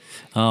Weller.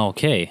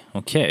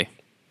 Okej.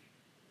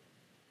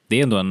 Det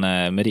är ändå en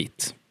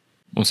merit.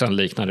 Och sen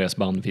liknar deras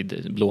band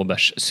vid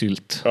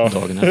blåbärssylt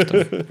dagen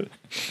efter.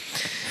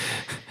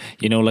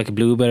 You know, like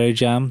blueberry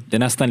jam. Det är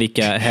nästan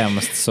lika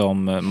hemskt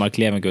som Mark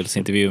Levengulds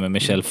intervju med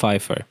Michelle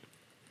Pfeiffer.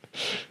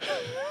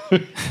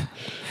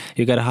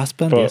 You got a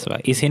husband? Yes,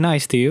 is he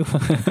nice to you?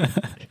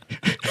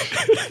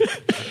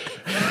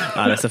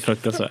 Ja, det är så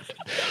fruktansvärt.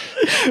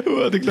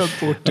 Jag hade glömt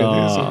bort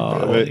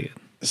det.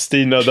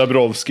 Stina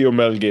Dabrowski och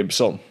Mel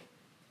Gibson.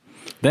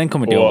 Den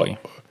kommer inte jag ihåg.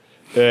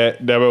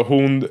 Där var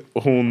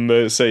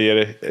hon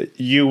säger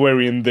you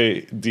were in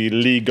the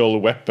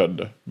legal weapon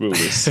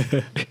movies.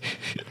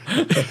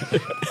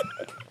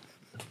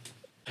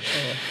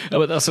 Ja,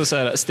 men alltså så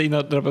här,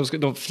 Stina Dabrowski,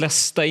 de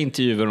flesta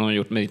intervjuer hon har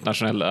gjort med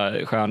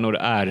internationella stjärnor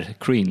är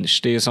cringe.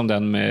 Det är som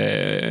den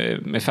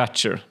med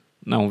Thatcher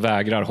när hon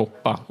vägrar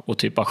hoppa och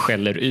typ bara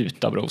skäller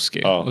ut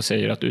Dabrowski och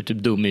säger att du är typ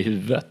dum i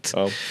huvudet.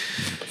 Ja.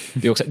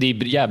 Det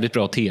är jävligt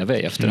bra tv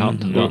i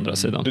efterhand å andra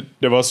sidan.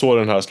 Det var så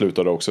den här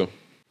slutade också.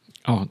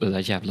 Ja, det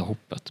där jävla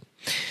hoppet.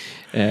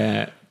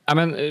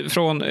 Men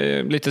från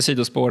lite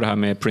sidospår det här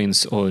med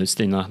Prince och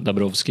Stina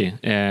Dabrowski.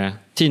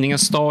 Tidningen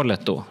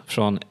Starlet då,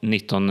 från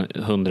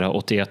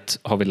 1981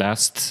 har vi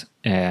läst.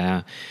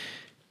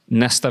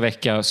 Nästa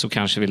vecka så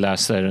kanske vi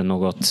läser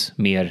något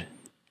mer,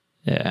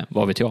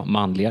 vad vet jag,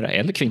 manligare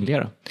eller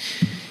kvinnligare.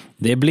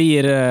 Det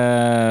blir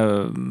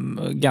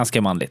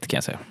ganska manligt kan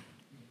jag säga.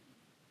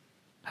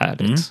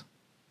 Härligt.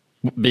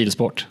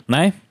 Bilsport?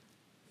 Nej.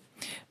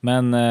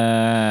 Men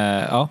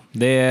ja,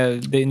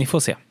 ni får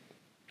se.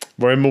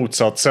 Vad är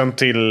motsatsen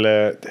till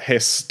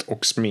häst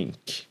och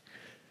smink?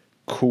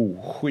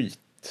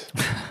 Koskit.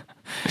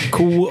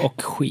 Ko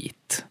och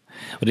skit.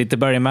 Och det är inte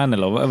Barry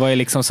Manilow. Vad är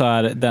liksom så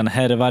här den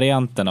här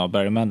varianten av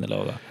Barry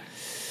Manilow då?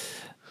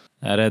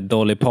 Är det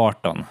Dolly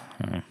Parton?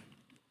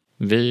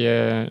 Vi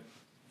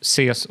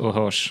ses och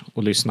hörs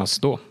och lyssnas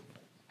då.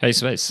 Hej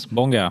svejs.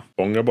 Bonga.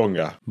 Bonga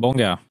bonga.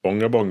 Bonga.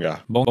 Bonga bonga.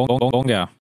 Bonga.